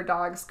like her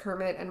dogs,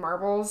 Kermit and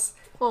Marbles.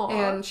 Aww.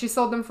 And she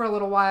sold them for a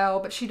little while,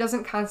 but she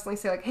doesn't constantly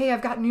say like, hey,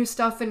 I've got new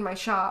stuff in my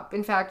shop.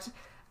 In fact,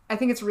 I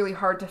think it's really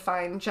hard to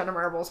find Jenna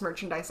Marbles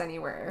merchandise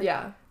anywhere.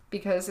 Yeah.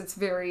 Because it's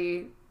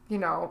very, you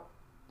know,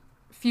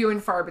 few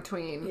and far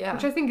between,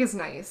 which I think is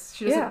nice.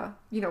 She doesn't,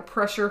 you know,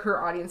 pressure her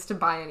audience to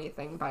buy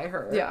anything by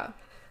her. Yeah.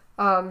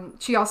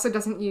 She also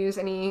doesn't use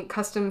any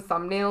custom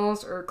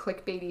thumbnails or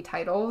clickbaity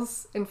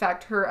titles. In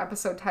fact, her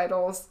episode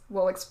titles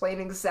will explain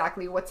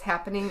exactly what's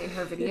happening in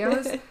her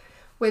videos,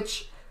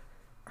 which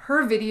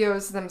her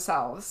videos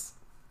themselves,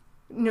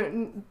 you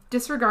know,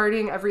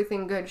 disregarding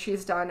everything good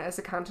she's done as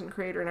a content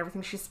creator and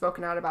everything she's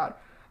spoken out about,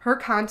 her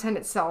content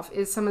itself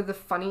is some of the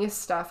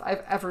funniest stuff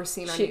I've ever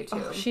seen on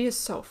YouTube. Oh, she is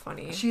so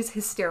funny. She's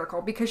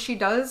hysterical because she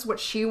does what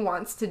she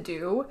wants to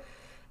do,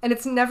 and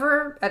it's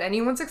never at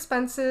anyone's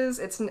expenses.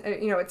 It's,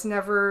 you know, it's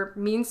never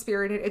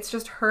mean-spirited. It's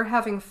just her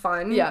having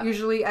fun,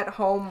 usually at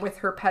home with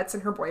her pets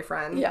and her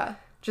boyfriend. Yeah.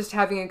 Just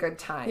having a good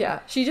time. Yeah.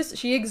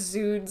 She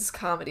exudes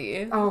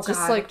comedy. Oh,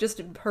 God.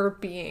 Just her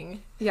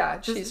being. Yeah.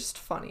 She's just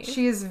funny.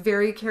 She is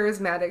very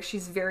charismatic.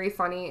 She's very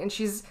funny, and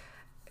she's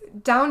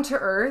down to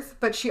earth,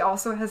 but she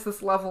also has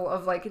this level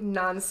of like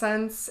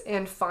nonsense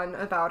and fun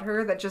about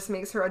her that just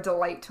makes her a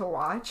delight to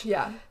watch.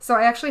 Yeah. So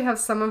I actually have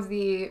some of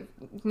the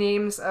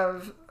names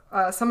of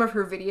some of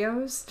her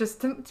videos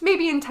just to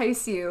maybe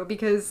entice you,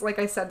 because like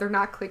I said, they're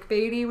not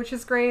clickbaity, which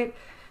is great.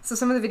 So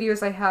some of the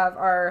videos I have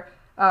are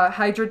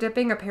hydro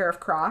dipping a pair of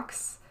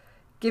Crocs,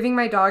 giving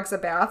my dogs a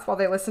bath while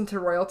they listen to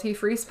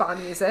royalty-free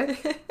Spawn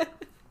music,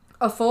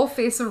 a full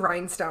face of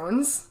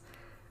rhinestones,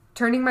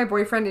 turning my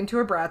boyfriend into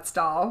a Bratz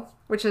doll,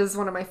 which is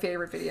one of my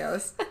favorite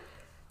videos,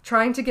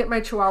 trying to get my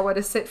chihuahua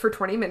to sit for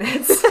 20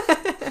 minutes,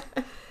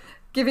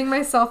 giving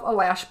myself a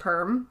lash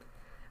perm,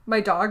 my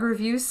dog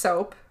reviews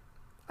soap,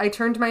 I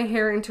turned my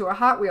hair into a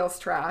Hot Wheels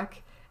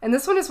track, and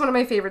this one is one of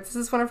my favorites.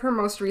 This is one of her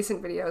most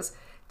recent videos,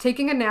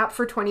 taking a nap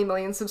for 20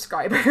 million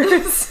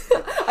subscribers.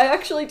 I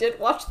actually did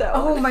watch that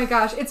one. Oh my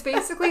gosh. It's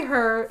basically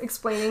her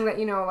explaining that,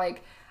 you know,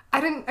 like,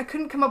 I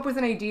couldn't come up with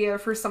an idea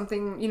for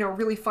something, you know,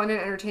 really fun and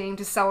entertaining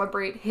to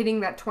celebrate hitting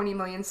that 20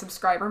 million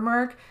subscriber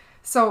mark.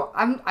 So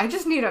I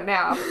just need a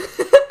nap.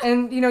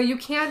 And, you know, you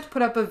can't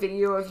put up a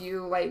video of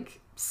you like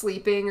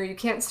sleeping, or you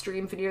can't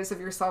stream videos of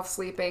yourself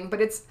sleeping,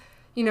 but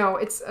you know,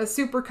 it's a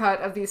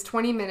supercut of these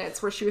 20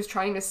 minutes where she was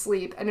trying to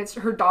sleep, and it's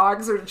her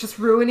dogs are just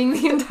ruining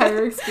the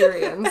entire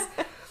experience.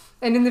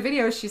 And in the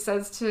video, she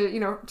says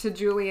to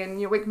Julian,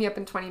 you know, wake me up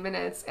in 20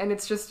 minutes. And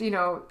it's just, you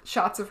know,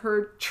 shots of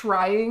her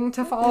trying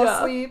to fall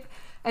asleep.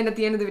 And at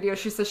the end of the video,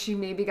 she says she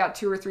maybe got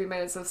 2 or 3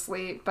 minutes of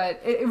sleep. But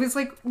it was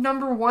like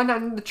 #1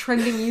 on the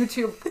trending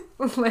YouTube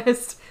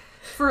list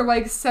for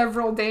like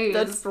several days.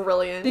 That's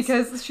brilliant.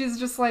 Because she's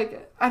just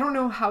like, I don't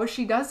know how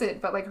she does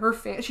it, but like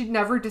she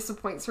never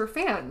disappoints her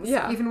fans.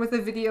 Yeah. Even with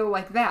a video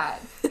like that.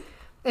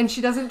 And she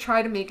doesn't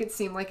try to make it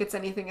seem like it's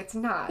anything it's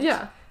not.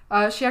 Yeah.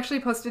 She actually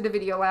posted a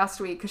video last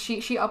week because she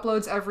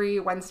uploads every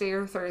Wednesday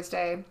or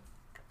Thursday.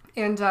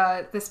 And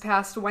this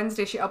past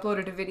Wednesday, she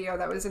uploaded a video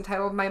that was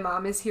entitled My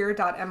Mom Is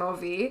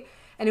Here.mov.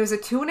 And it was a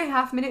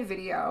 2.5-minute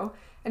video.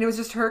 And it was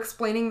just her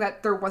explaining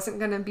that there wasn't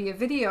going to be a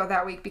video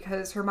that week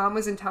because her mom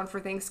was in town for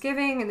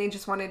Thanksgiving and they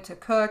just wanted to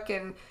cook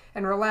and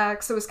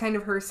relax. So it was kind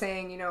of her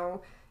saying, you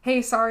know,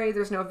 hey, sorry,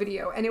 there's no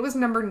video. And it was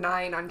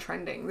 #9 on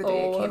trending the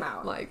day it came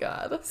out. Oh my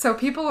god. So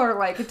people are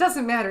like, it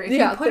doesn't matter. If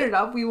you put it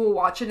up, we will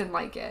watch it and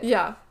like it.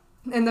 Yeah.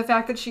 And the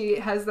fact that she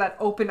has that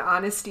open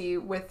honesty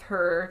with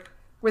her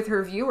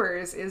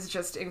viewers is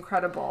just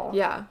incredible.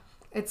 Yeah.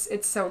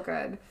 It's so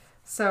good.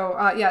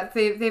 So,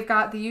 they've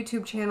got the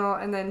YouTube channel,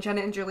 and then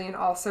Jenna and Julian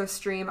also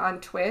stream on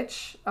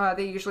Twitch.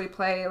 They usually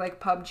play, like,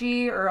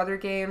 PUBG or other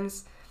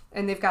games,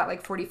 and they've got,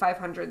 like,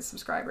 4,500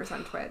 subscribers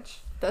on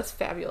Twitch. That's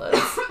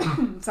fabulous.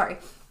 Sorry.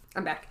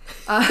 I'm back.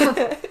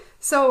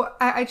 So,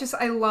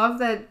 I love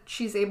that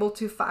she's able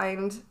to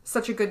find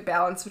such a good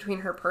balance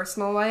between her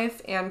personal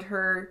life and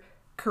her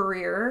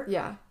career.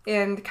 Yeah.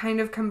 And kind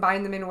of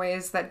combine them in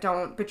ways that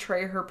don't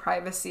betray her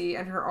privacy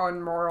and her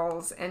own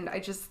morals. And I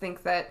just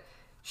think that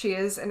she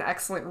is an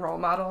excellent role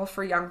model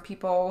for young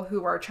people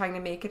who are trying to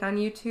make it on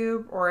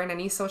YouTube or in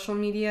any social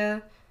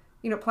media,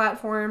 you know,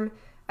 platform.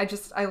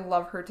 I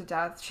love her to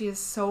death. She is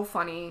so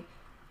funny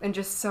and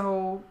just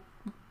so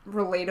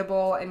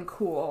relatable and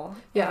cool.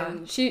 Yeah,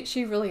 and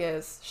she really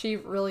is. She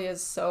really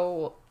is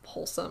so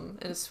wholesome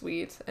and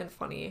sweet and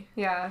funny.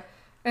 Yeah.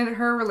 And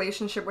her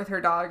relationship with her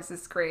dogs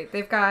is great.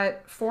 They've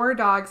got 4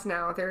 dogs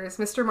now. There's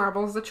Mr.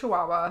 Marbles the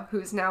Chihuahua,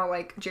 who's now,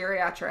 like,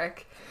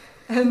 geriatric.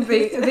 And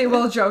they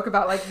will joke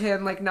about, like,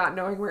 him, like, not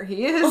knowing where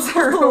he is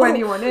or who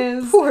anyone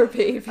is. Poor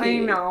baby. I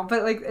know.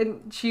 But, like,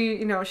 and she,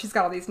 you know, she's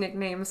got all these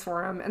nicknames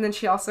for him. And then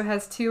she also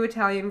has 2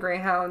 Italian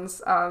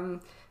Greyhounds,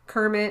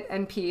 Kermit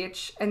and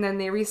Peach. And then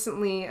they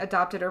recently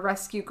adopted a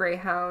rescue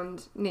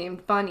Greyhound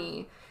named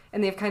Bunny.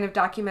 And they've kind of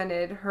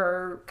documented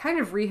her kind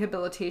of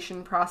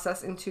rehabilitation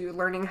process into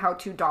learning how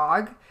to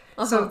dog.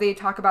 Uh-huh. So they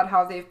talk about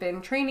how they've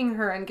been training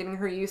her and getting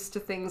her used to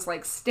things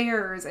like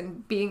stairs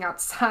and being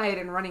outside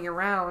and running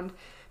around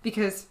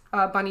because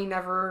Bunny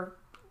never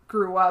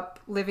grew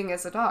up living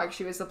as a dog.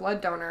 She was a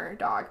blood donor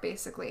dog,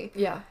 basically.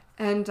 Yeah.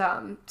 And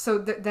so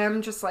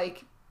them just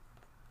like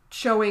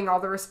showing all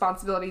the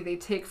responsibility they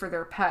take for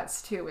their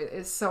pets too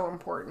is so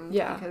important.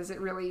 Yeah. Because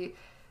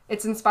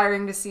it's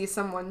inspiring to see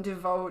someone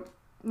devote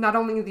not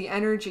only the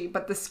energy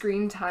but the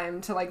screen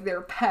time to like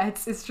their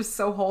pets. Is just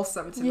so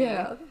wholesome to me.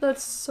 Yeah,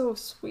 that's so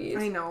sweet.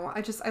 I know.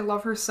 I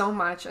love her so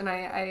much, and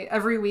I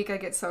every week I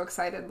get so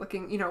excited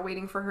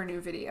waiting for her new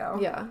video.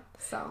 Yeah.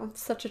 So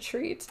it's such a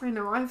treat. I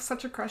know. I have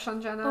such a crush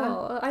on Jenna.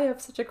 Oh, I have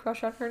such a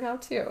crush on her now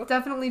too.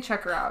 Definitely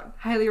check her out.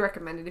 Highly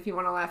recommended if you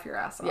want to laugh your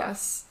ass off.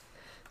 Yes.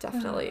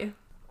 Definitely.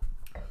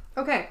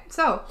 Okay,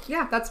 so,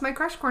 yeah, that's my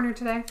crush corner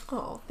today.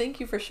 Oh,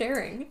 thank you for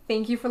sharing.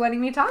 Thank you for letting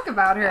me talk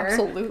about her.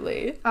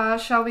 Absolutely.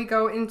 Shall we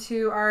go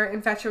into our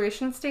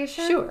infatuation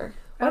station? Sure.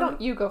 Why don't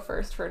you go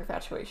first for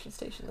infatuation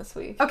station this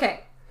week?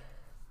 Okay.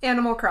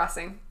 Animal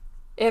Crossing.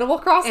 Animal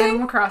Crossing?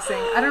 Animal Crossing.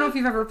 I don't know if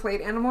you've ever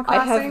played Animal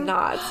Crossing. I have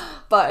not,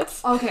 but...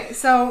 Okay,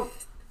 so...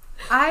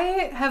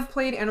 I have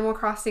played Animal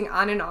Crossing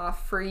on and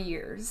off for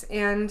years,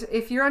 and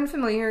if you're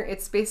unfamiliar,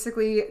 it's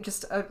basically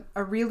just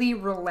a really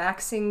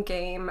relaxing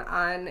game.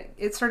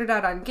 It started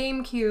out on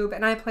GameCube,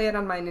 and I play it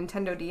on my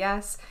Nintendo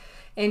DS,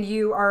 and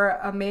you are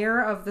a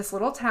mayor of this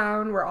little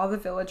town where all the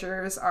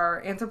villagers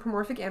are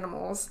anthropomorphic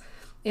animals,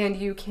 and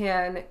you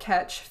can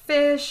catch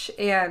fish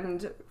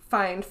and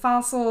find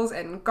fossils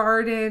and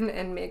garden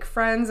and make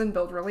friends and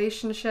build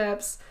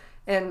relationships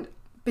and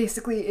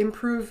basically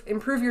improve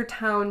your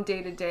town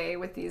day to day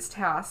with these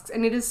tasks.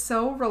 And it is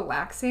so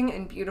relaxing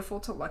and beautiful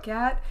to look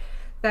at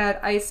that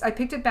I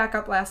picked it back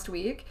up last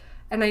week,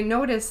 and I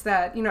noticed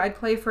that, I'd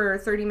play for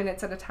 30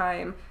 minutes at a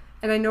time,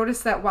 and I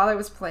noticed that while I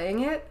was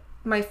playing it,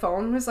 my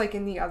phone was like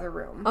in the other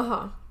room.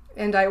 Uh-huh.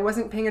 And I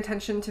wasn't paying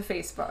attention to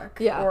Facebook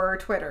or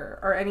Twitter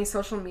or any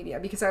social media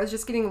because I was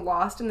just getting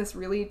lost in this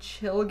really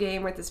chill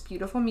game with this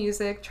beautiful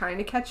music, trying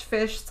to catch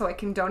fish so I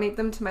can donate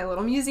them to my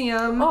little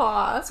museum.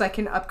 Aww. So I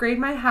can upgrade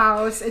my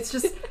house. It's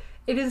just,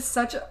 it is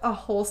such a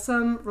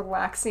wholesome,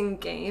 relaxing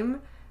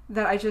game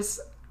that I just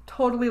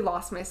totally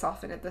lost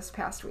myself in it this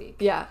past week.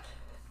 Yeah.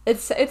 It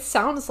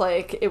sounds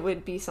like it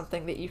would be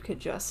something that you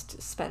could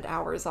just spend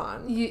hours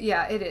on.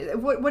 Yeah, it is.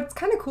 What's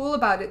kind of cool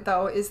about it,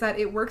 though, is that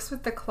it works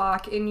with the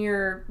clock in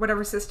your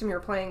whatever system you're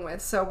playing with.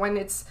 So when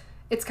it's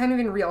kind of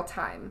in real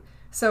time.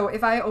 So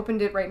if I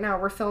opened it right now,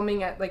 we're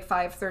filming at like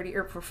 5:30,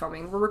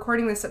 or we're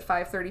recording this at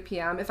 5:30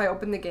 p.m. If I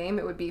opened the game,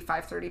 it would be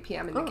 5:30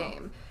 p.m. in the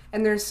game.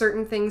 And there's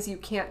certain things you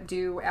can't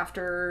do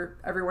after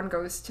everyone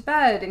goes to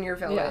bed in your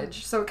village.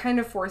 Yeah. So it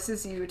kind of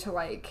forces you to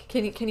like...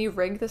 Can you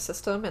rig the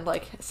system and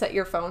like set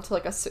your phone to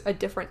like a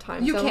different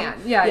time zone? You can.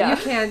 Yeah, you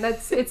can.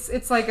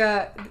 It's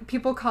like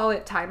people call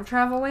it time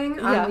traveling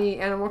on the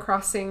Animal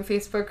Crossing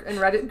Facebook and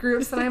Reddit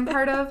groups that I'm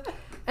part of.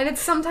 And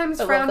it's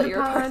sometimes frowned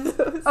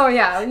upon. Oh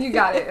yeah, you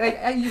got it.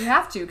 Like you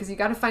have to, because you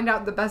got to find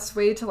out the best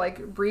way to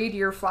like breed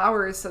your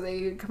flowers so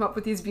they come up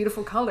with these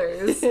beautiful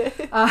colors.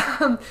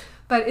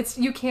 But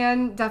you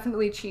can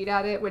definitely cheat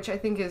at it, which I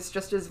think is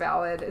just as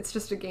valid. It's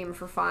just a game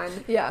for fun.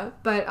 Yeah.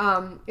 But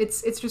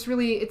it's just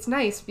really, it's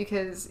nice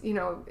because, you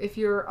know, if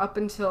you're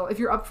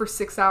up for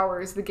 6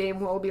 hours, the game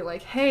will be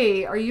like,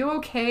 hey, are you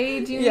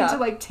okay? Do you need to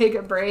like take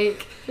a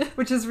break?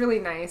 Which is really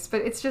nice.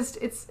 But it's just,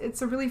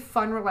 it's a really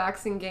fun,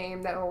 relaxing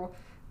game that'll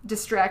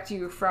distract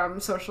you from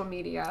social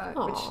media.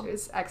 Aww. Which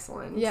is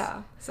excellent.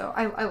 Yeah. So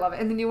I love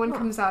it. And the new one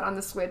comes out on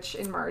the Switch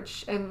in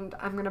March, and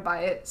I'm gonna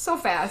buy it so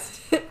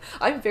fast.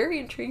 I'm very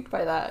intrigued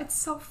by that. It's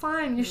so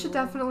fun. You should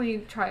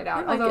definitely try it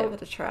out. I might give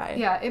it a try.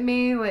 Yeah, it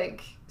may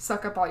like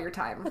suck up all your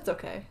time. That's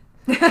okay.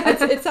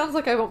 It sounds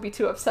like I won't be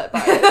too upset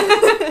by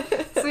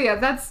it. So yeah,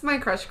 that's my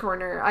crush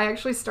corner. I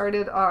actually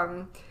started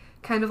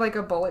kind of like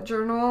a bullet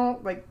journal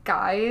like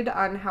guide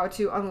on how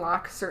to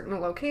unlock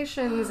certain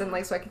locations, and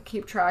like so I could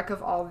keep track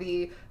of all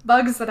the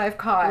bugs that I've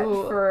caught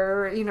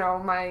for, you know,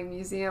 my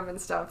museum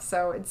and stuff.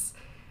 So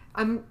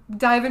I'm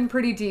diving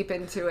pretty deep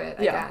into it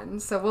again.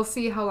 So we'll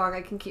see how long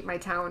I can keep my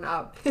town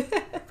up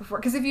before,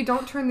 because if you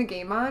don't turn the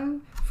game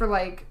on for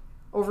like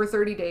over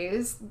 30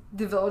 days,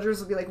 the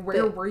villagers will be like,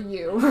 where were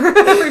you?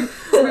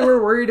 We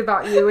were worried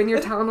about you, and your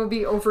town will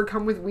be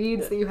overcome with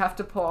weeds that you have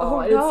to pull.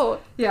 Oh, no.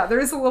 Yeah, there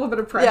is a little bit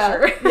of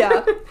pressure.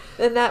 Yeah.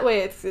 And that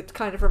way, it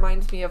kind of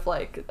reminds me of,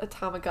 like, a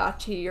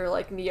Tamagotchi or,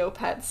 like,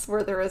 Neopets,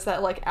 where there is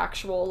that, like,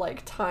 actual,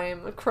 like,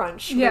 time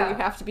crunch where you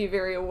have to be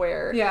very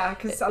aware. Yeah,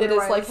 because otherwise...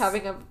 It is like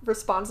having a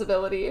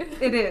responsibility.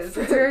 It is.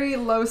 It's very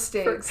low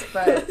stakes,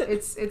 but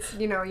it's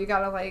you know, you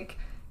gotta, like...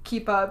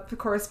 keep up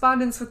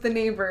correspondence with the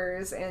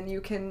neighbors, and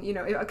you can, you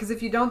know, because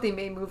if you don't, they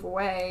may move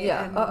away,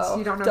 and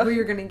you don't know who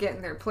you're going to get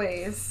in their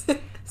place.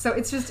 So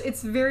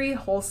it's very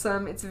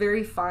wholesome, it's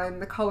very fun,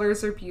 the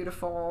colors are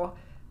beautiful.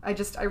 I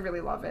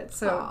really love it.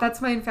 So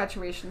that's my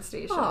infatuation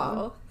station.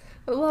 Aww.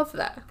 I love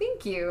that.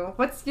 Thank you.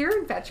 What's your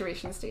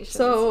infatuation station?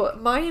 So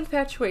my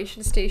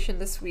infatuation station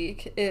this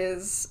week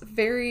is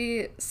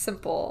very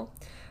simple.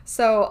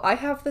 So I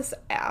have this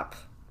app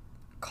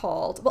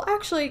called, well,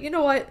 actually, you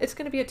know what? It's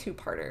going to be a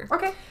two-parter.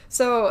 Okay.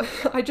 So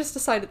I just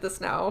decided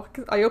this now.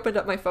 I opened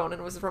up my phone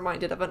and was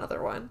reminded of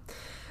another one.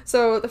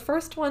 So the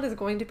first one is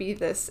going to be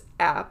this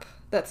app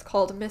that's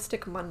called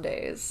Mystic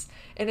Mondays.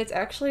 And it's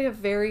actually a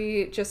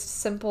very just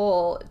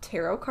simple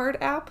tarot card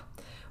app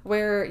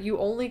where you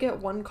only get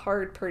one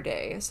card per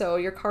day. So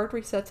your card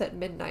resets at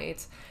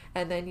midnight,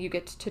 and then you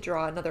get to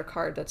draw another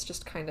card that's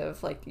just kind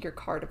of like your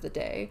card of the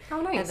day.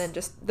 Oh, nice. And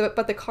then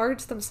but the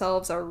cards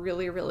themselves are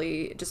really,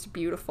 really just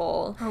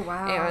beautiful. Oh,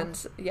 wow.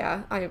 And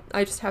yeah,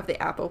 I just have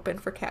the app open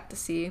for Kat to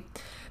see.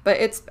 But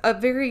it's a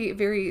very,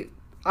 very...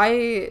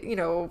 you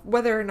know,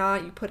 whether or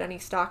not you put any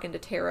stock into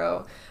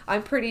tarot,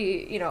 I'm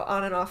pretty, you know,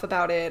 on and off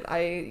about it.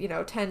 I, you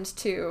know, tend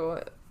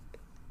to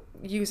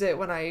use it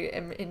when I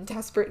am in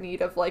desperate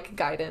need of like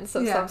guidance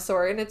of some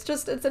sort, and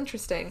it's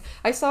interesting.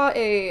 I saw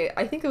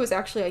I think it was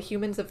actually a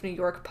Humans of New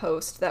York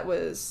post that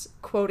was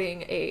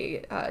quoting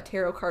a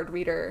tarot card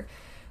reader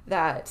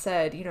that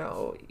said, you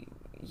know,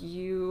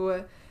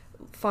 you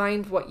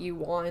find what you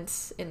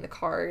want in the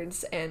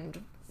cards,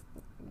 and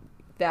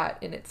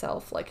that in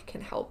itself like can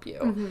help you.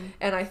 Mm-hmm.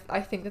 And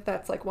I think that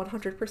that's like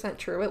 100%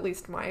 true, at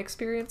least my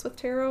experience with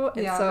tarot.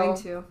 And mine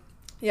too.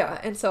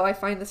 Yeah, and so I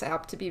find this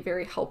app to be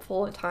very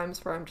helpful in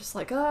times where I'm just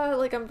like,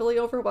 like I'm really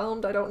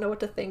overwhelmed. I don't know what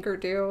to think or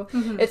do.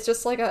 Mm-hmm. It's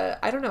just like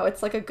I don't know,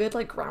 it's like a good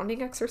like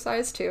grounding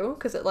exercise too,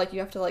 because it like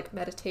you have to like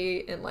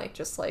meditate and like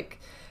just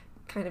like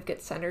kind of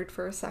get centered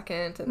for a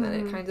second, and then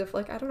it kind of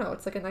like, I don't know,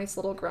 it's like a nice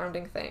little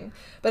grounding thing.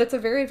 But it's a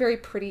very, very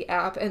pretty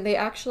app, and they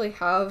actually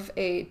have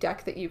a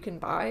deck that you can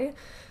buy.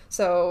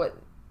 So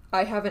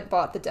I haven't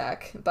bought the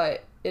deck,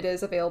 but it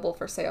is available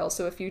for sale.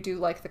 So if you do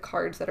like the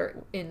cards that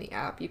are in the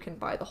app, you can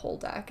buy the whole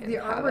deck. And the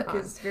artwork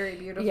is very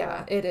beautiful.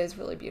 Yeah, it is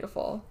really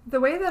beautiful. The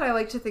way that I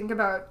like to think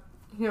about,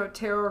 you know,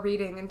 tarot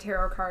reading and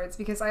tarot cards,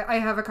 because I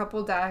have a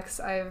couple decks.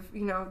 I've,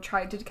 you know,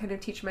 tried to kind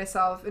of teach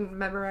myself and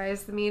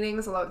memorize the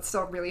meanings, although it's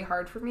still really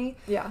hard for me.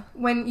 Yeah.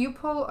 When you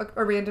pull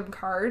a random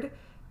card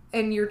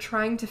and you're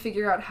trying to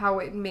figure out how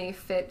it may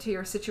fit to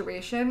your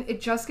situation,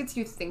 it just gets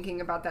you thinking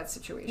about that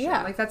situation.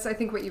 Yeah. Like that's, I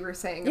think, what you were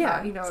saying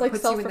about, you know, it's like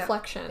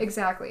self-reflection.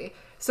 Exactly.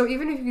 So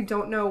even if you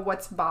don't know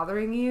what's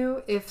bothering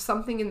you, if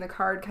something in the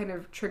card kind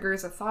of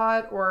triggers a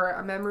thought or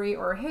a memory,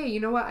 or, hey, you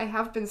know what, I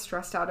have been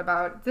stressed out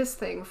about this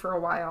thing for a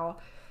while,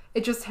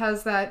 it just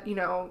has that, you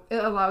know,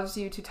 it allows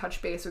you to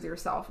touch base with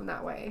yourself in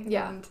that way.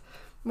 Yeah. And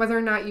whether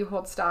or not you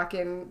hold stock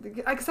in,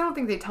 because I don't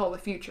think they tell the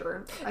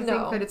future. I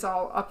think that it's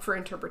all up for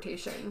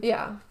interpretation.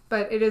 Yeah.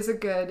 But it is a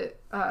good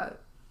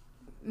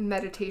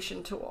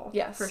meditation tool.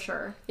 Yes. For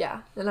sure.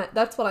 Yeah. And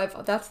that's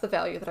the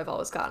value that I've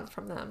always gotten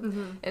from them.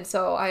 Mm-hmm. And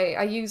so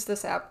I use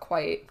this app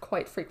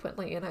quite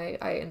frequently, and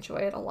I enjoy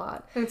it a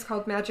lot. And it's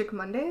called Magic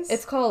Mondays?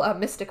 It's called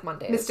Mystic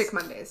Mondays. Mystic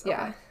Mondays. Okay.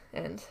 Yeah.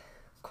 And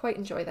quite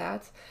enjoy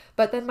that.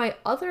 But then my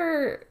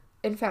other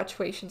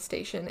infatuation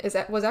station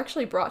was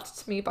actually brought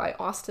to me by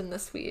Austin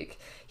this week.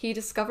 He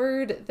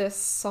discovered this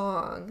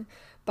song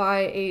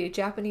by a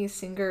Japanese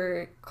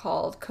singer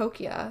called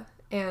Kokia,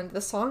 and the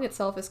song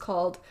itself is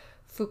called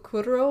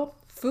Fukuro,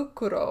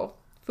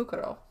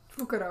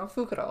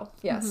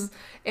 yes. Mm-hmm.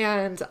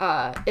 And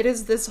it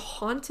is this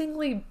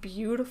hauntingly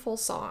beautiful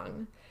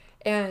song,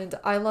 and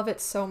I love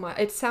it so much.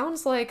 It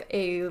sounds like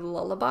a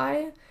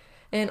lullaby,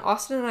 and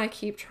Austin and I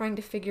keep trying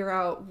to figure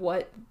out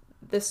what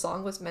this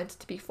song was meant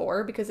to be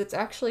for, because it's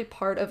actually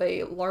part of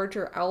a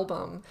larger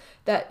album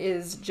that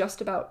is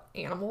just about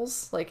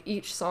animals. Like,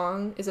 each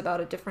song is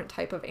about a different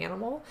type of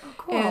animal. Oh,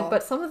 cool.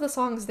 But some of the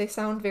songs, they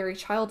sound very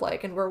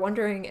childlike, and we're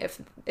wondering if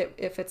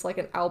it's like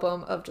an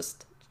album of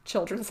just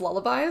children's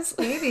lullabies.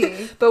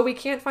 Maybe. But we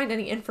can't find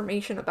any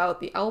information about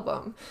the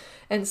album.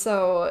 And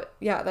so,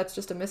 yeah, that's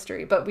just a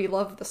mystery. But we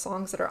love the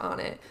songs that are on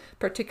it,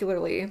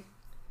 particularly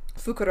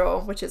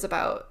Fukuro, which is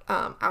about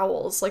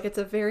owls. Like, it's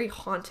a very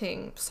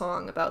haunting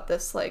song about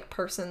this, like,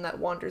 person that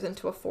wanders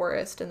into a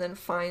forest and then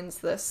finds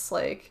this,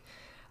 like,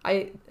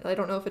 I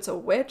don't know if it's a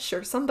witch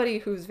or somebody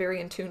who's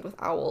very in tune with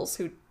owls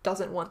who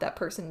doesn't want that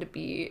person to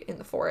be in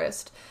the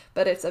forest.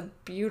 But it's a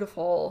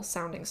beautiful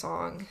sounding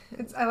song.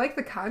 I like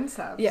the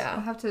concept. Yeah.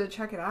 I'll have to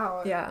check it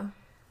out. Yeah.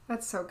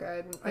 That's so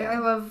good. Yeah. I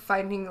love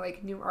finding,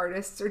 like, new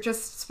artists or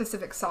just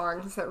specific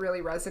songs that really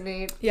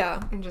resonate.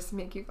 Yeah. And just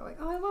make you go like,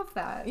 oh, I love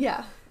that.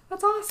 Yeah.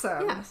 That's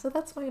awesome. Yeah, so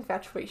that's my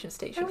infatuation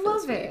station. I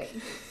love it.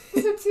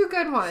 These are two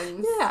good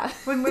ones. Yeah.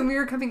 When we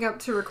were coming up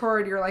to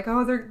record, you're like,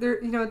 oh, they're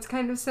it's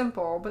kind of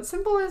simple, but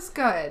simple is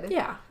good.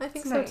 Yeah, I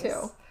think so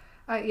too.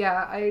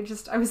 Yeah, I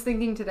was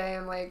thinking today,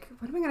 I'm like,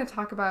 what am I going to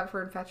talk about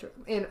for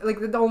infatuation? And, like,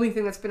 the only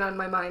thing that's been on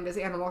my mind is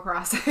Animal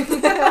Crossing.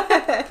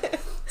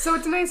 So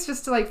it's nice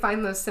just to, like,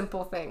 find those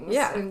simple things.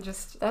 Yeah. And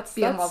just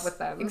be in love with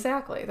them.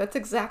 Exactly. That's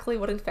exactly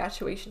what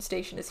Infatuation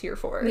Station is here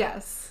for.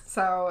 Yes.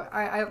 So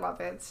I love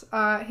it.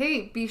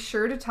 Hey, be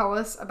sure to tell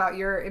us about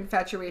your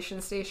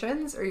infatuation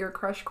stations or your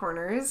crush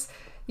corners.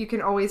 You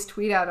can always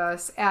tweet at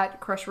us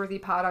at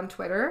CrushworthyPod on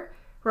Twitter.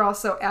 We're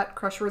also at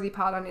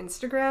CrushworthyPod on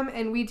Instagram,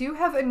 and we do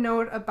have a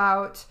note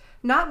about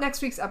not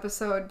next week's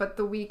episode, but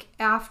the week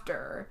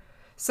after.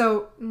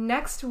 So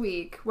next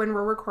week, when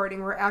we're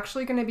recording, we're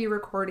actually going to be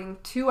recording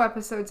 2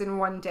 episodes in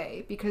one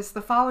day, because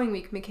the following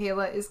week,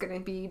 Michaela is going to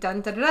be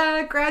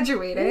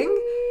graduating,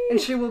 and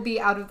she will be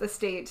out of the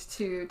state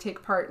to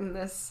take part in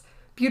this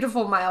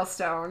beautiful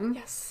milestone.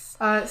 Yes.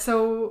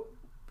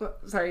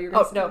 Sorry, you're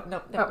gonna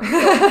no.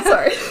 Oh.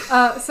 Sorry.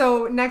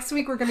 So next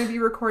week we're going to be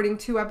recording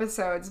 2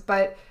 episodes,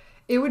 but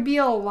it would be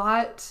a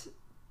lot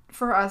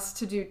for us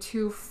to do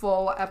 2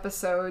 full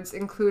episodes,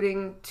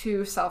 including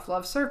 2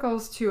 self-love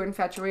circles, 2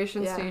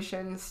 infatuation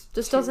stations.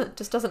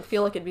 Doesn't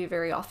feel like it'd be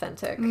very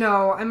authentic.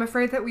 No, I'm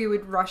afraid that we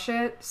would rush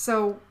it.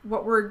 So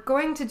what we're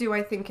going to do,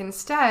 I think,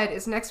 instead,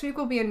 is next week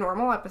will be a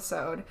normal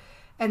episode,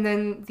 and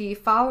then the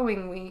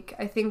following week,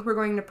 I think we're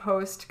going to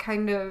post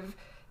kind of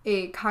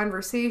a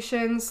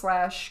conversation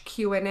 /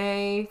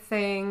 Q&A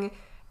thing.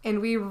 And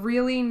we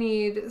really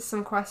need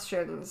some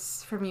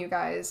questions from you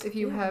guys. If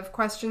you have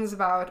questions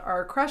about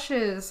our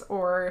crushes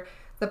or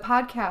the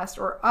podcast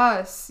or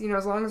us,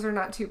 as long as they're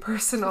not too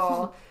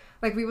personal,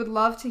 like, we would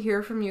love to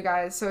hear from you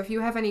guys. So if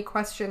you have any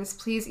questions,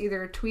 please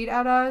either tweet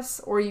at us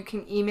or you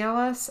can email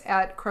us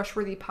at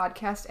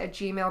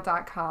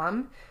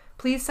crushworthypodcast@gmail.com.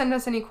 Please send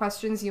us any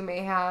questions you may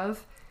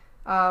have.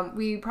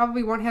 We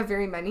probably won't have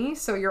very many,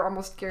 so you're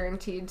almost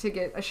guaranteed to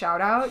get a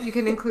shout out. You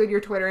can include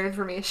your Twitter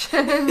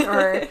information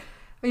or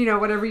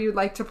whatever you'd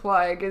like to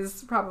plug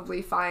is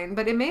probably fine.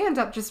 But it may end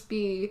up just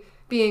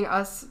being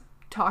us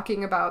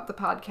talking about the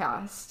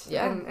podcast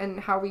and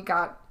how we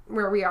got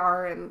where we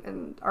are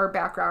and our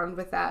background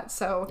with that.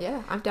 So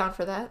yeah, I'm down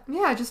for that.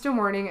 Yeah, just a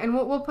warning. And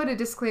we'll put a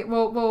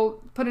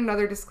we'll put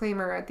another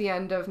disclaimer at the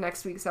end of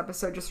next week's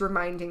episode, just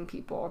reminding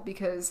people,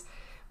 because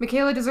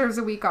Michaela deserves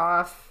a week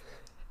off.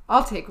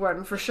 I'll take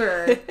one for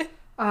sure.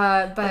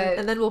 And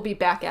then we'll be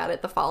back at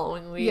it the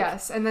following week.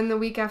 Yes, and then the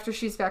week after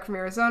she's back from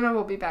Arizona,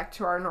 we'll be back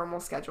to our normal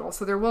schedule.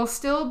 So there will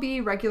still be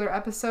regular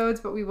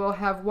episodes, but we will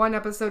have one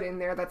episode in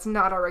there that's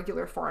not our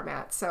regular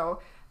format.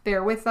 So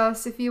bear with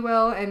us, if you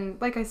will. And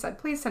like I said,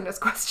 please send us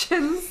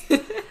questions.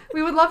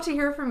 We would love to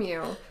hear from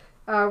you.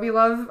 We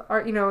love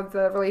our,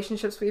 the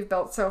relationships we've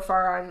built so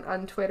far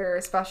on Twitter,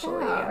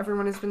 especially. Yeah.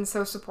 Everyone has been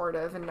so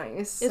supportive and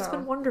nice. It's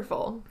been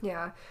wonderful.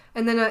 Yeah.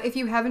 And then if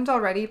you haven't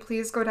already,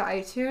 please go to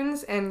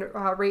iTunes and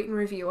rate and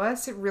review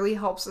us. It really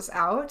helps us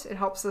out. It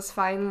helps us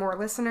find more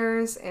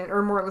listeners,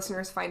 or more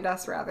listeners find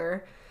us,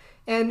 rather.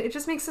 And it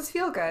just makes us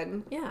feel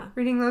good. Yeah.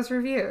 Reading those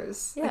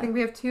reviews. Yeah. I think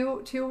we have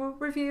two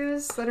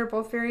reviews that are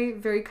both very,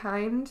 very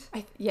kind.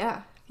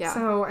 Yeah, Yeah.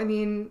 So, I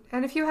mean,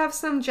 and if you have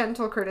some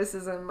gentle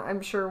criticism,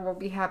 I'm sure we'll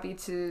be happy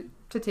to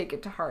take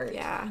it to heart.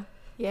 Yeah.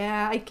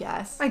 Yeah, I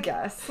guess.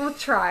 We'll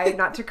try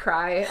not to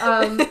cry.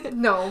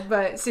 No,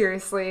 but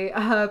seriously,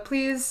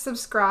 please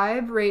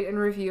subscribe, rate, and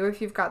review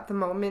if you've got the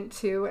moment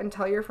to, and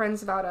tell your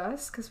friends about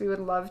us, because we would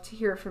love to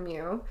hear from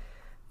you.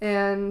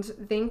 And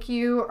thank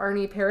you,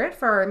 Arnie Parrott,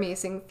 for our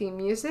amazing theme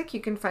music.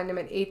 You can find him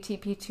at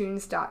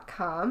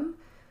atptunes.com.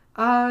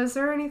 Is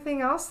there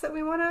anything else that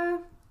we want to...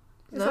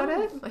 Is that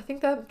it? I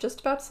think that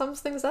just about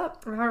sums things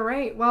up. All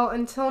right. Well,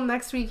 until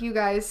next week, you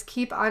guys,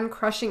 keep on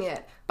crushing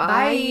it.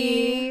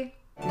 Bye.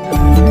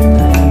 Bye.